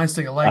great minds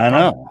think alike. I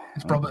know.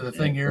 It's probably the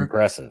thing here.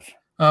 Impressive.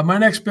 My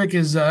next pick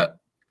is a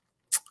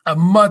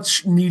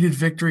much-needed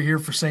victory here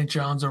for St.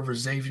 John's over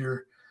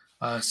Xavier.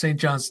 St.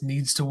 John's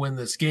needs to win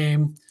this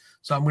game,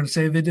 so I'm going to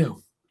say they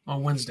do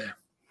on Wednesday.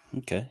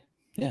 Okay.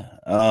 Yeah.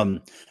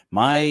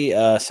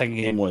 My second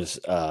game was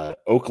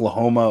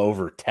Oklahoma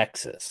over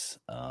Texas.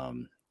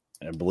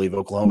 I believe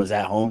Oklahoma's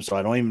at home, so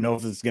I don't even know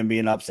if it's going to be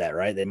an upset,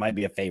 right? They might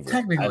be a favorite.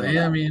 Technically,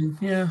 I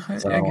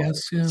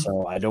guess, yeah.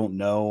 So I don't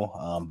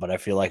know, but I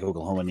feel like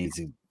Oklahoma needs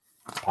to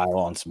pile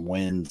on some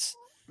wins.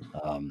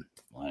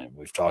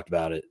 We've talked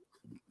about it.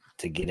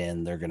 To get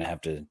in, they're going to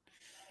have to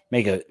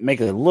make a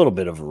little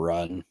bit of a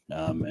run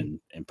and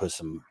put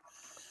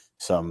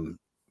some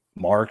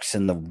marks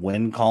in the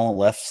win column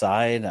left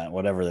side,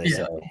 whatever they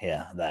say.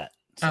 Yeah, that.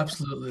 So.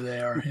 Absolutely, they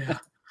are. Yeah.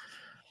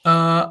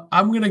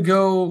 I'm going to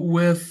go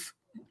with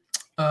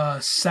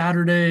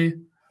Saturday,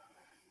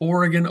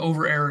 Oregon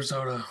over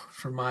Arizona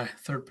for my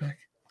third pick.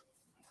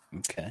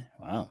 Okay.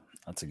 Wow.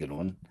 That's a good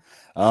one.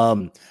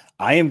 I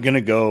am going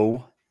to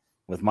go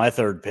with my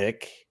third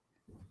pick,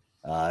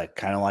 kind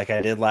of like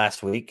I did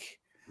last week.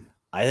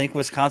 I think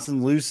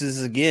Wisconsin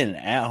loses again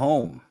at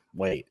home.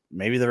 Wait,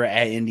 maybe they're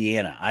at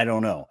Indiana. I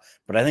don't know.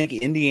 But I think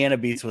Indiana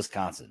beats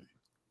Wisconsin.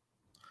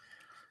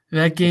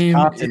 That game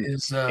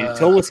is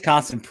until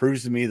Wisconsin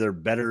proves to me they're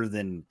better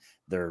than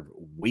their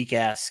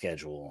weak-ass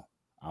schedule,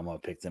 I'm going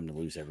to pick them to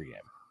lose every game.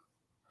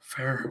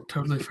 Fair.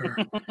 Totally fair.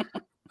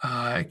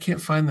 I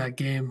can't find that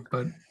game,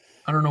 but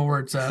I don't know where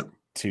it's at.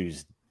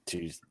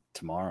 Tuesday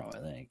tomorrow, I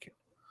think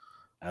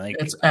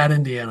it's at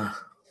Indiana.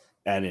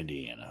 At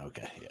Indiana,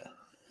 okay, yeah.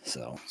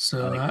 So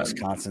I think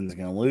Wisconsin's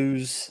going to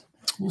lose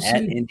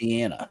at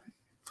Indiana.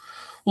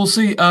 We'll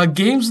see.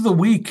 Games of the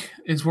week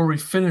is where we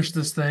finish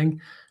this thing.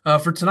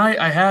 For tonight,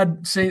 I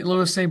had St.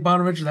 Louis, St.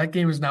 Bonaventure. That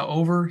game is now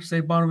over.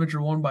 St.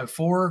 Bonaventure won by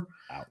 4.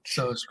 Ouch.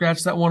 So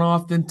scratch that one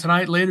off. Then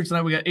later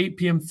tonight, we got 8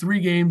 p.m., 3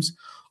 games.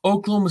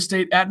 Oklahoma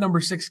State at number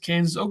 6,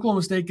 Kansas.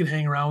 Oklahoma State can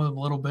hang around with them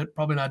a little bit.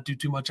 Probably not do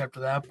too much after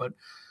that, but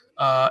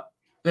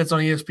that's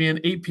on ESPN.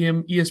 8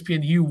 p.m.,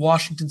 ESPNU,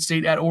 Washington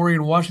State at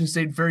Oregon. Washington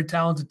State, very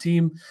talented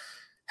team.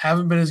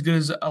 Haven't been as good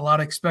as a lot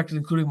expected,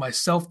 including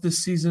myself this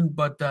season,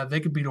 but they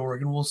could beat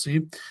Oregon. We'll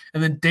see.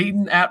 And then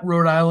Dayton at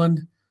Rhode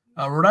Island.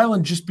 Rhode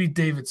Island just beat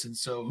Davidson,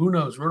 so who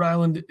knows? Rhode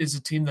Island is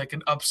a team that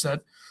can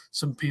upset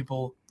some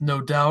people,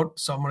 no doubt.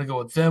 So I'm going to go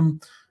with them.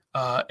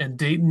 And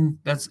Dayton,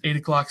 that's 8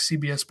 o'clock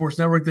CBS Sports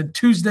Network. Then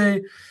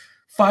Tuesday,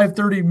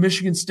 5:30,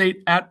 Michigan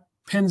State at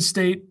Penn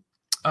State.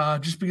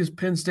 Just because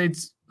Penn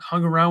State's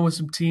hung around with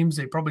some teams,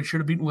 they probably should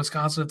have beaten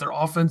Wisconsin if their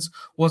offense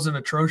wasn't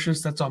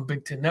atrocious. That's on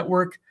Big Ten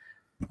Network.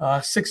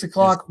 6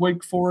 o'clock,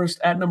 Wake Forest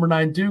at number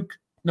 9 Duke,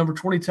 number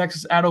 20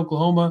 Texas at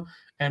Oklahoma,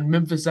 and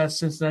Memphis at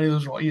Cincinnati.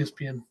 Those are all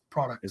ESPN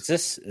products.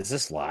 Is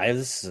this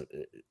live?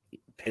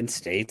 Penn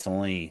State's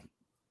only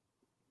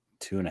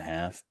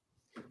 2.5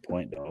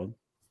 point dog.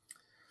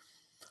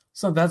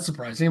 It's not that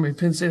surprising. I mean,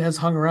 Penn State has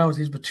hung around with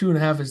these, but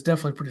 2.5 is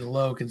definitely pretty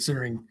low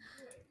considering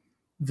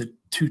the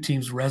two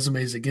teams'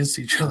 resumes against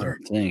each other.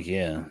 I think,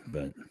 yeah,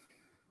 but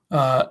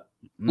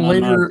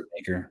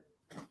later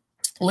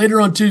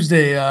on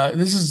Tuesday,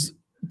 this is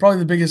probably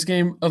the biggest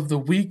game of the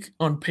week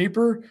on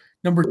paper.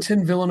 Number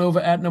 10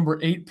 Villanova at number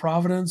 8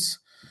 Providence.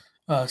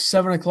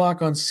 7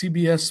 o'clock on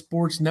CBS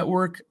Sports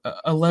Network,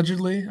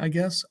 allegedly, I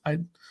guess.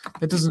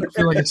 That doesn't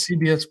feel like a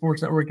CBS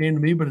Sports Network game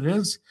to me, but it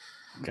is.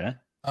 Okay.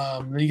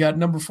 Then you got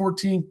number 4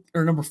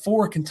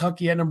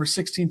 Kentucky at number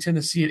 16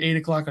 Tennessee at 8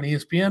 o'clock on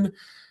ESPN.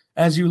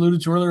 As you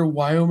alluded to earlier,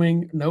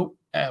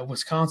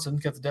 Wisconsin,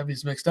 got the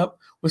W's mixed up.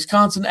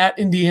 Wisconsin at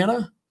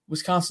Indiana.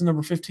 Wisconsin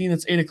number 15,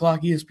 that's 8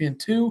 o'clock ESPN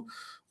 2.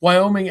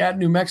 Wyoming at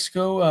New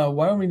Mexico.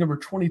 Wyoming number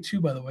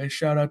 22, by the way.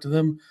 Shout out to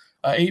them.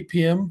 8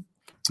 p.m.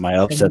 My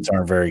upsets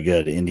aren't very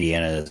good.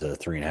 Indiana is a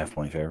 3.5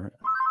 point favorite.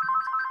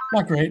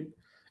 Not great.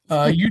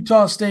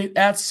 Utah State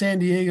at San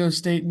Diego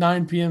State,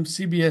 9 p.m.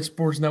 CBS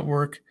Sports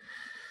Network.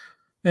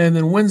 And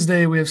then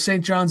Wednesday, we have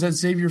St. John's at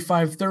Xavier,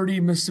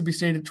 5:30. Mississippi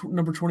State at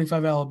number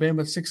 25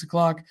 Alabama at 6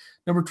 o'clock.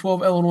 Number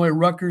 12 Illinois at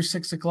Rutgers,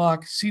 6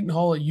 o'clock. Seton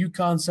Hall at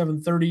UConn,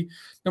 7:30.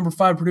 Number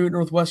 5 Purdue at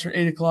Northwestern,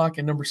 8 o'clock.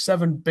 And number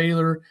 7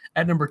 Baylor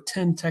at number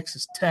 10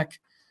 Texas Tech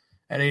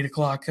at 8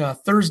 o'clock.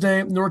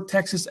 Thursday, North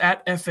Texas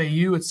at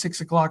FAU at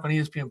 6 o'clock on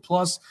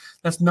ESPN+.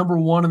 That's number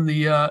 1 in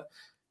the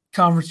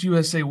Conference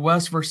USA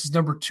West versus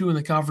number 2 in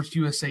the Conference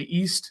USA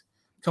East.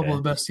 A couple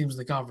of the best teams in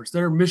the conference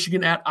there.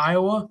 Michigan at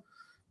Iowa.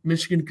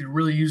 Michigan could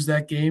really use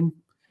that game,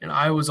 and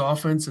Iowa's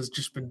offense has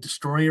just been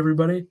destroying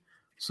everybody.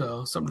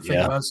 So something to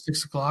think about.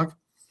 6 o'clock.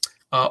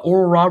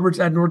 Oral Roberts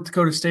at North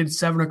Dakota State at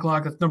 7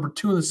 o'clock. That's number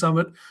 2 in the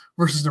Summit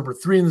versus number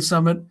 3 in the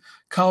Summit.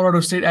 Colorado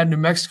State at New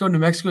Mexico. New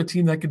Mexico, a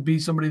team that could be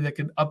somebody that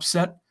can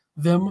upset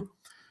them.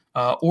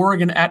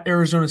 Oregon at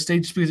Arizona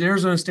State, just because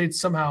Arizona State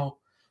somehow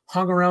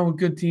hung around with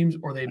good teams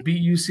or they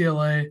beat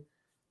UCLA.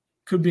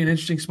 Could be an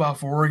interesting spot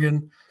for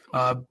Oregon.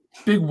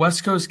 Big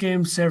West Coast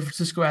game, San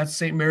Francisco at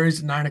St. Mary's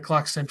at 9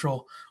 o'clock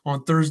Central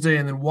on Thursday,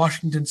 and then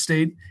Washington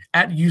State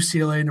at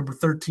UCLA, number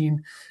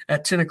 13,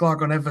 at 10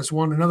 o'clock on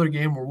FS1. Another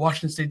game where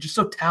Washington State just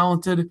so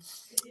talented.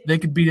 They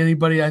could beat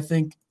anybody, I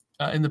think,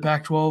 in the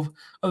Pac-12,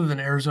 other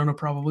than Arizona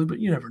probably, but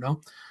you never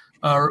know.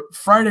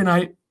 Friday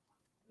night,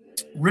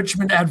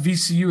 Richmond at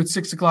VCU at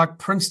 6 o'clock,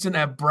 Princeton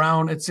at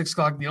Brown at 6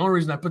 o'clock. The only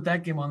reason I put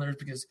that game on there is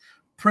because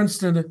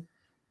Princeton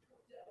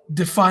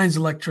defines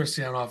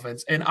electricity on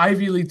offense. An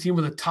Ivy League team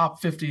with a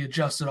top 50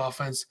 adjusted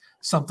offense,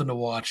 something to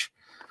watch.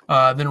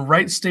 Then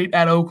Wright State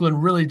at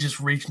Oakland, really just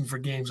reaching for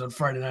games on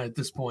Friday night at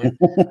this point.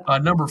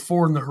 Number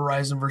 4 in the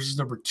horizon versus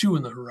number 2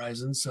 in the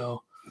horizon.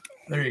 So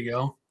there you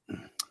go.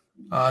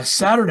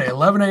 Saturday,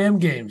 11 a.m.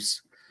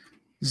 games.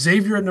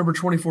 Xavier at number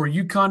 24,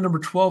 UConn number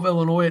 12,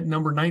 Illinois at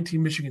number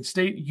 19, Michigan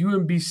State,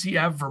 UMBC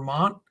at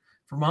Vermont.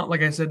 Vermont,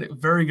 like I said,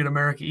 very good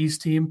America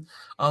East team.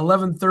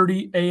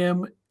 11:30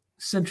 a.m.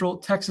 Central,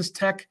 Texas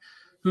Tech,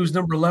 who's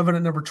number 11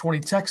 at number 20,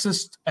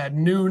 Texas at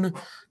noon.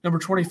 Number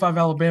 25,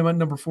 Alabama at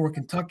number 4,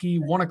 Kentucky.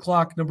 1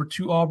 o'clock, number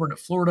 2, Auburn at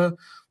Florida.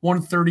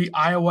 1:30,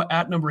 Iowa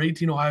at number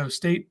 18, Ohio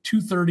State.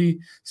 2:30,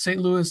 St.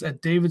 Louis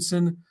at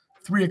Davidson.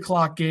 3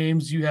 o'clock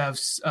games. You have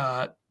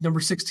number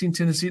 16,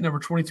 Tennessee at number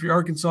 23,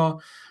 Arkansas.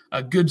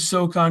 A good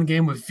SoCon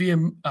game with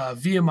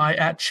VMI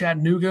at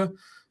Chattanooga.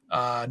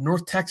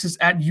 North Texas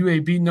at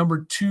UAB,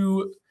 number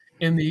 2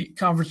 in the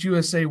Conference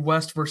USA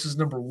West versus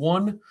number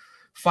 1.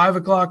 5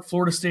 o'clock,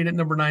 Florida State at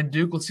number 9,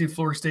 Duke. Let's see if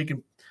Florida State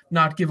can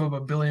not give up a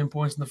billion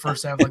points in the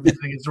first half like they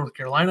did against North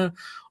Carolina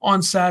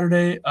on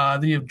Saturday.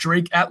 Then you have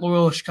Drake at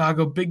Loyola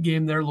Chicago. Big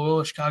game there.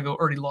 Loyola Chicago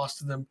already lost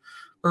to them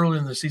early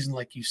in the season,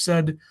 like you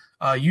said.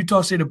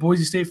 Utah State at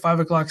Boise State, 5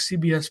 o'clock,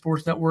 CBS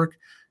Sports Network.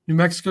 New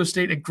Mexico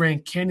State at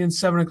Grand Canyon,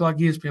 7 o'clock,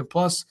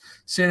 ESPN+.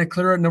 Santa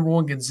Clara at number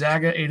 1,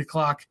 Gonzaga, 8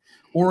 o'clock.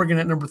 Oregon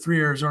at number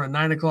 3, Arizona,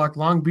 9 o'clock.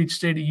 Long Beach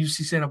State at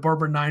UC Santa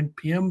Barbara, 9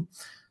 p.m.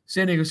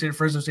 San Diego State at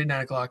Fresno State,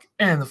 9 o'clock.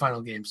 And the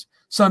final games.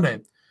 Sunday,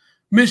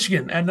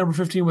 Michigan at number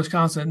 15,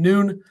 Wisconsin at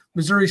noon.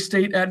 Missouri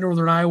State at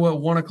Northern Iowa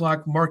at 1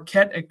 o'clock.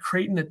 Marquette at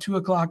Creighton at 2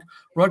 o'clock.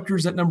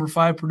 Rutgers at number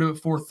 5, Purdue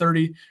at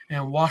 4:30.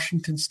 And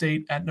Washington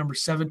State at number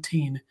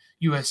 17,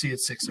 USC at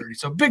 6:30.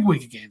 So big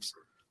week of games.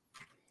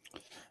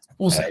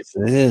 We'll see.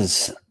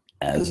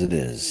 As it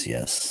is,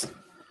 yes.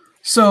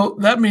 So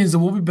that means that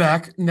we'll be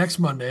back next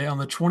Monday on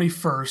the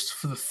 21st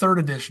for the third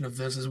edition of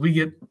this as we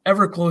get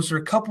ever closer,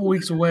 a couple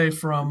weeks away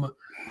from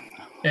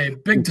a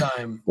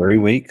big-time 3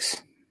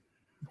 weeks.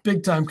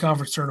 Big-time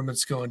conference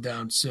tournaments going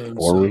down soon.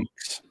 4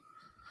 weeks.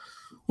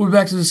 We'll be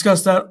back to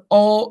discuss that,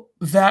 all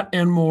that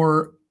and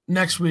more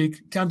next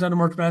week. Countdown to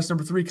March Madness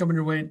number 3 coming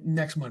your way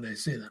next Monday.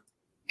 See you then.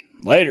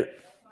 Later.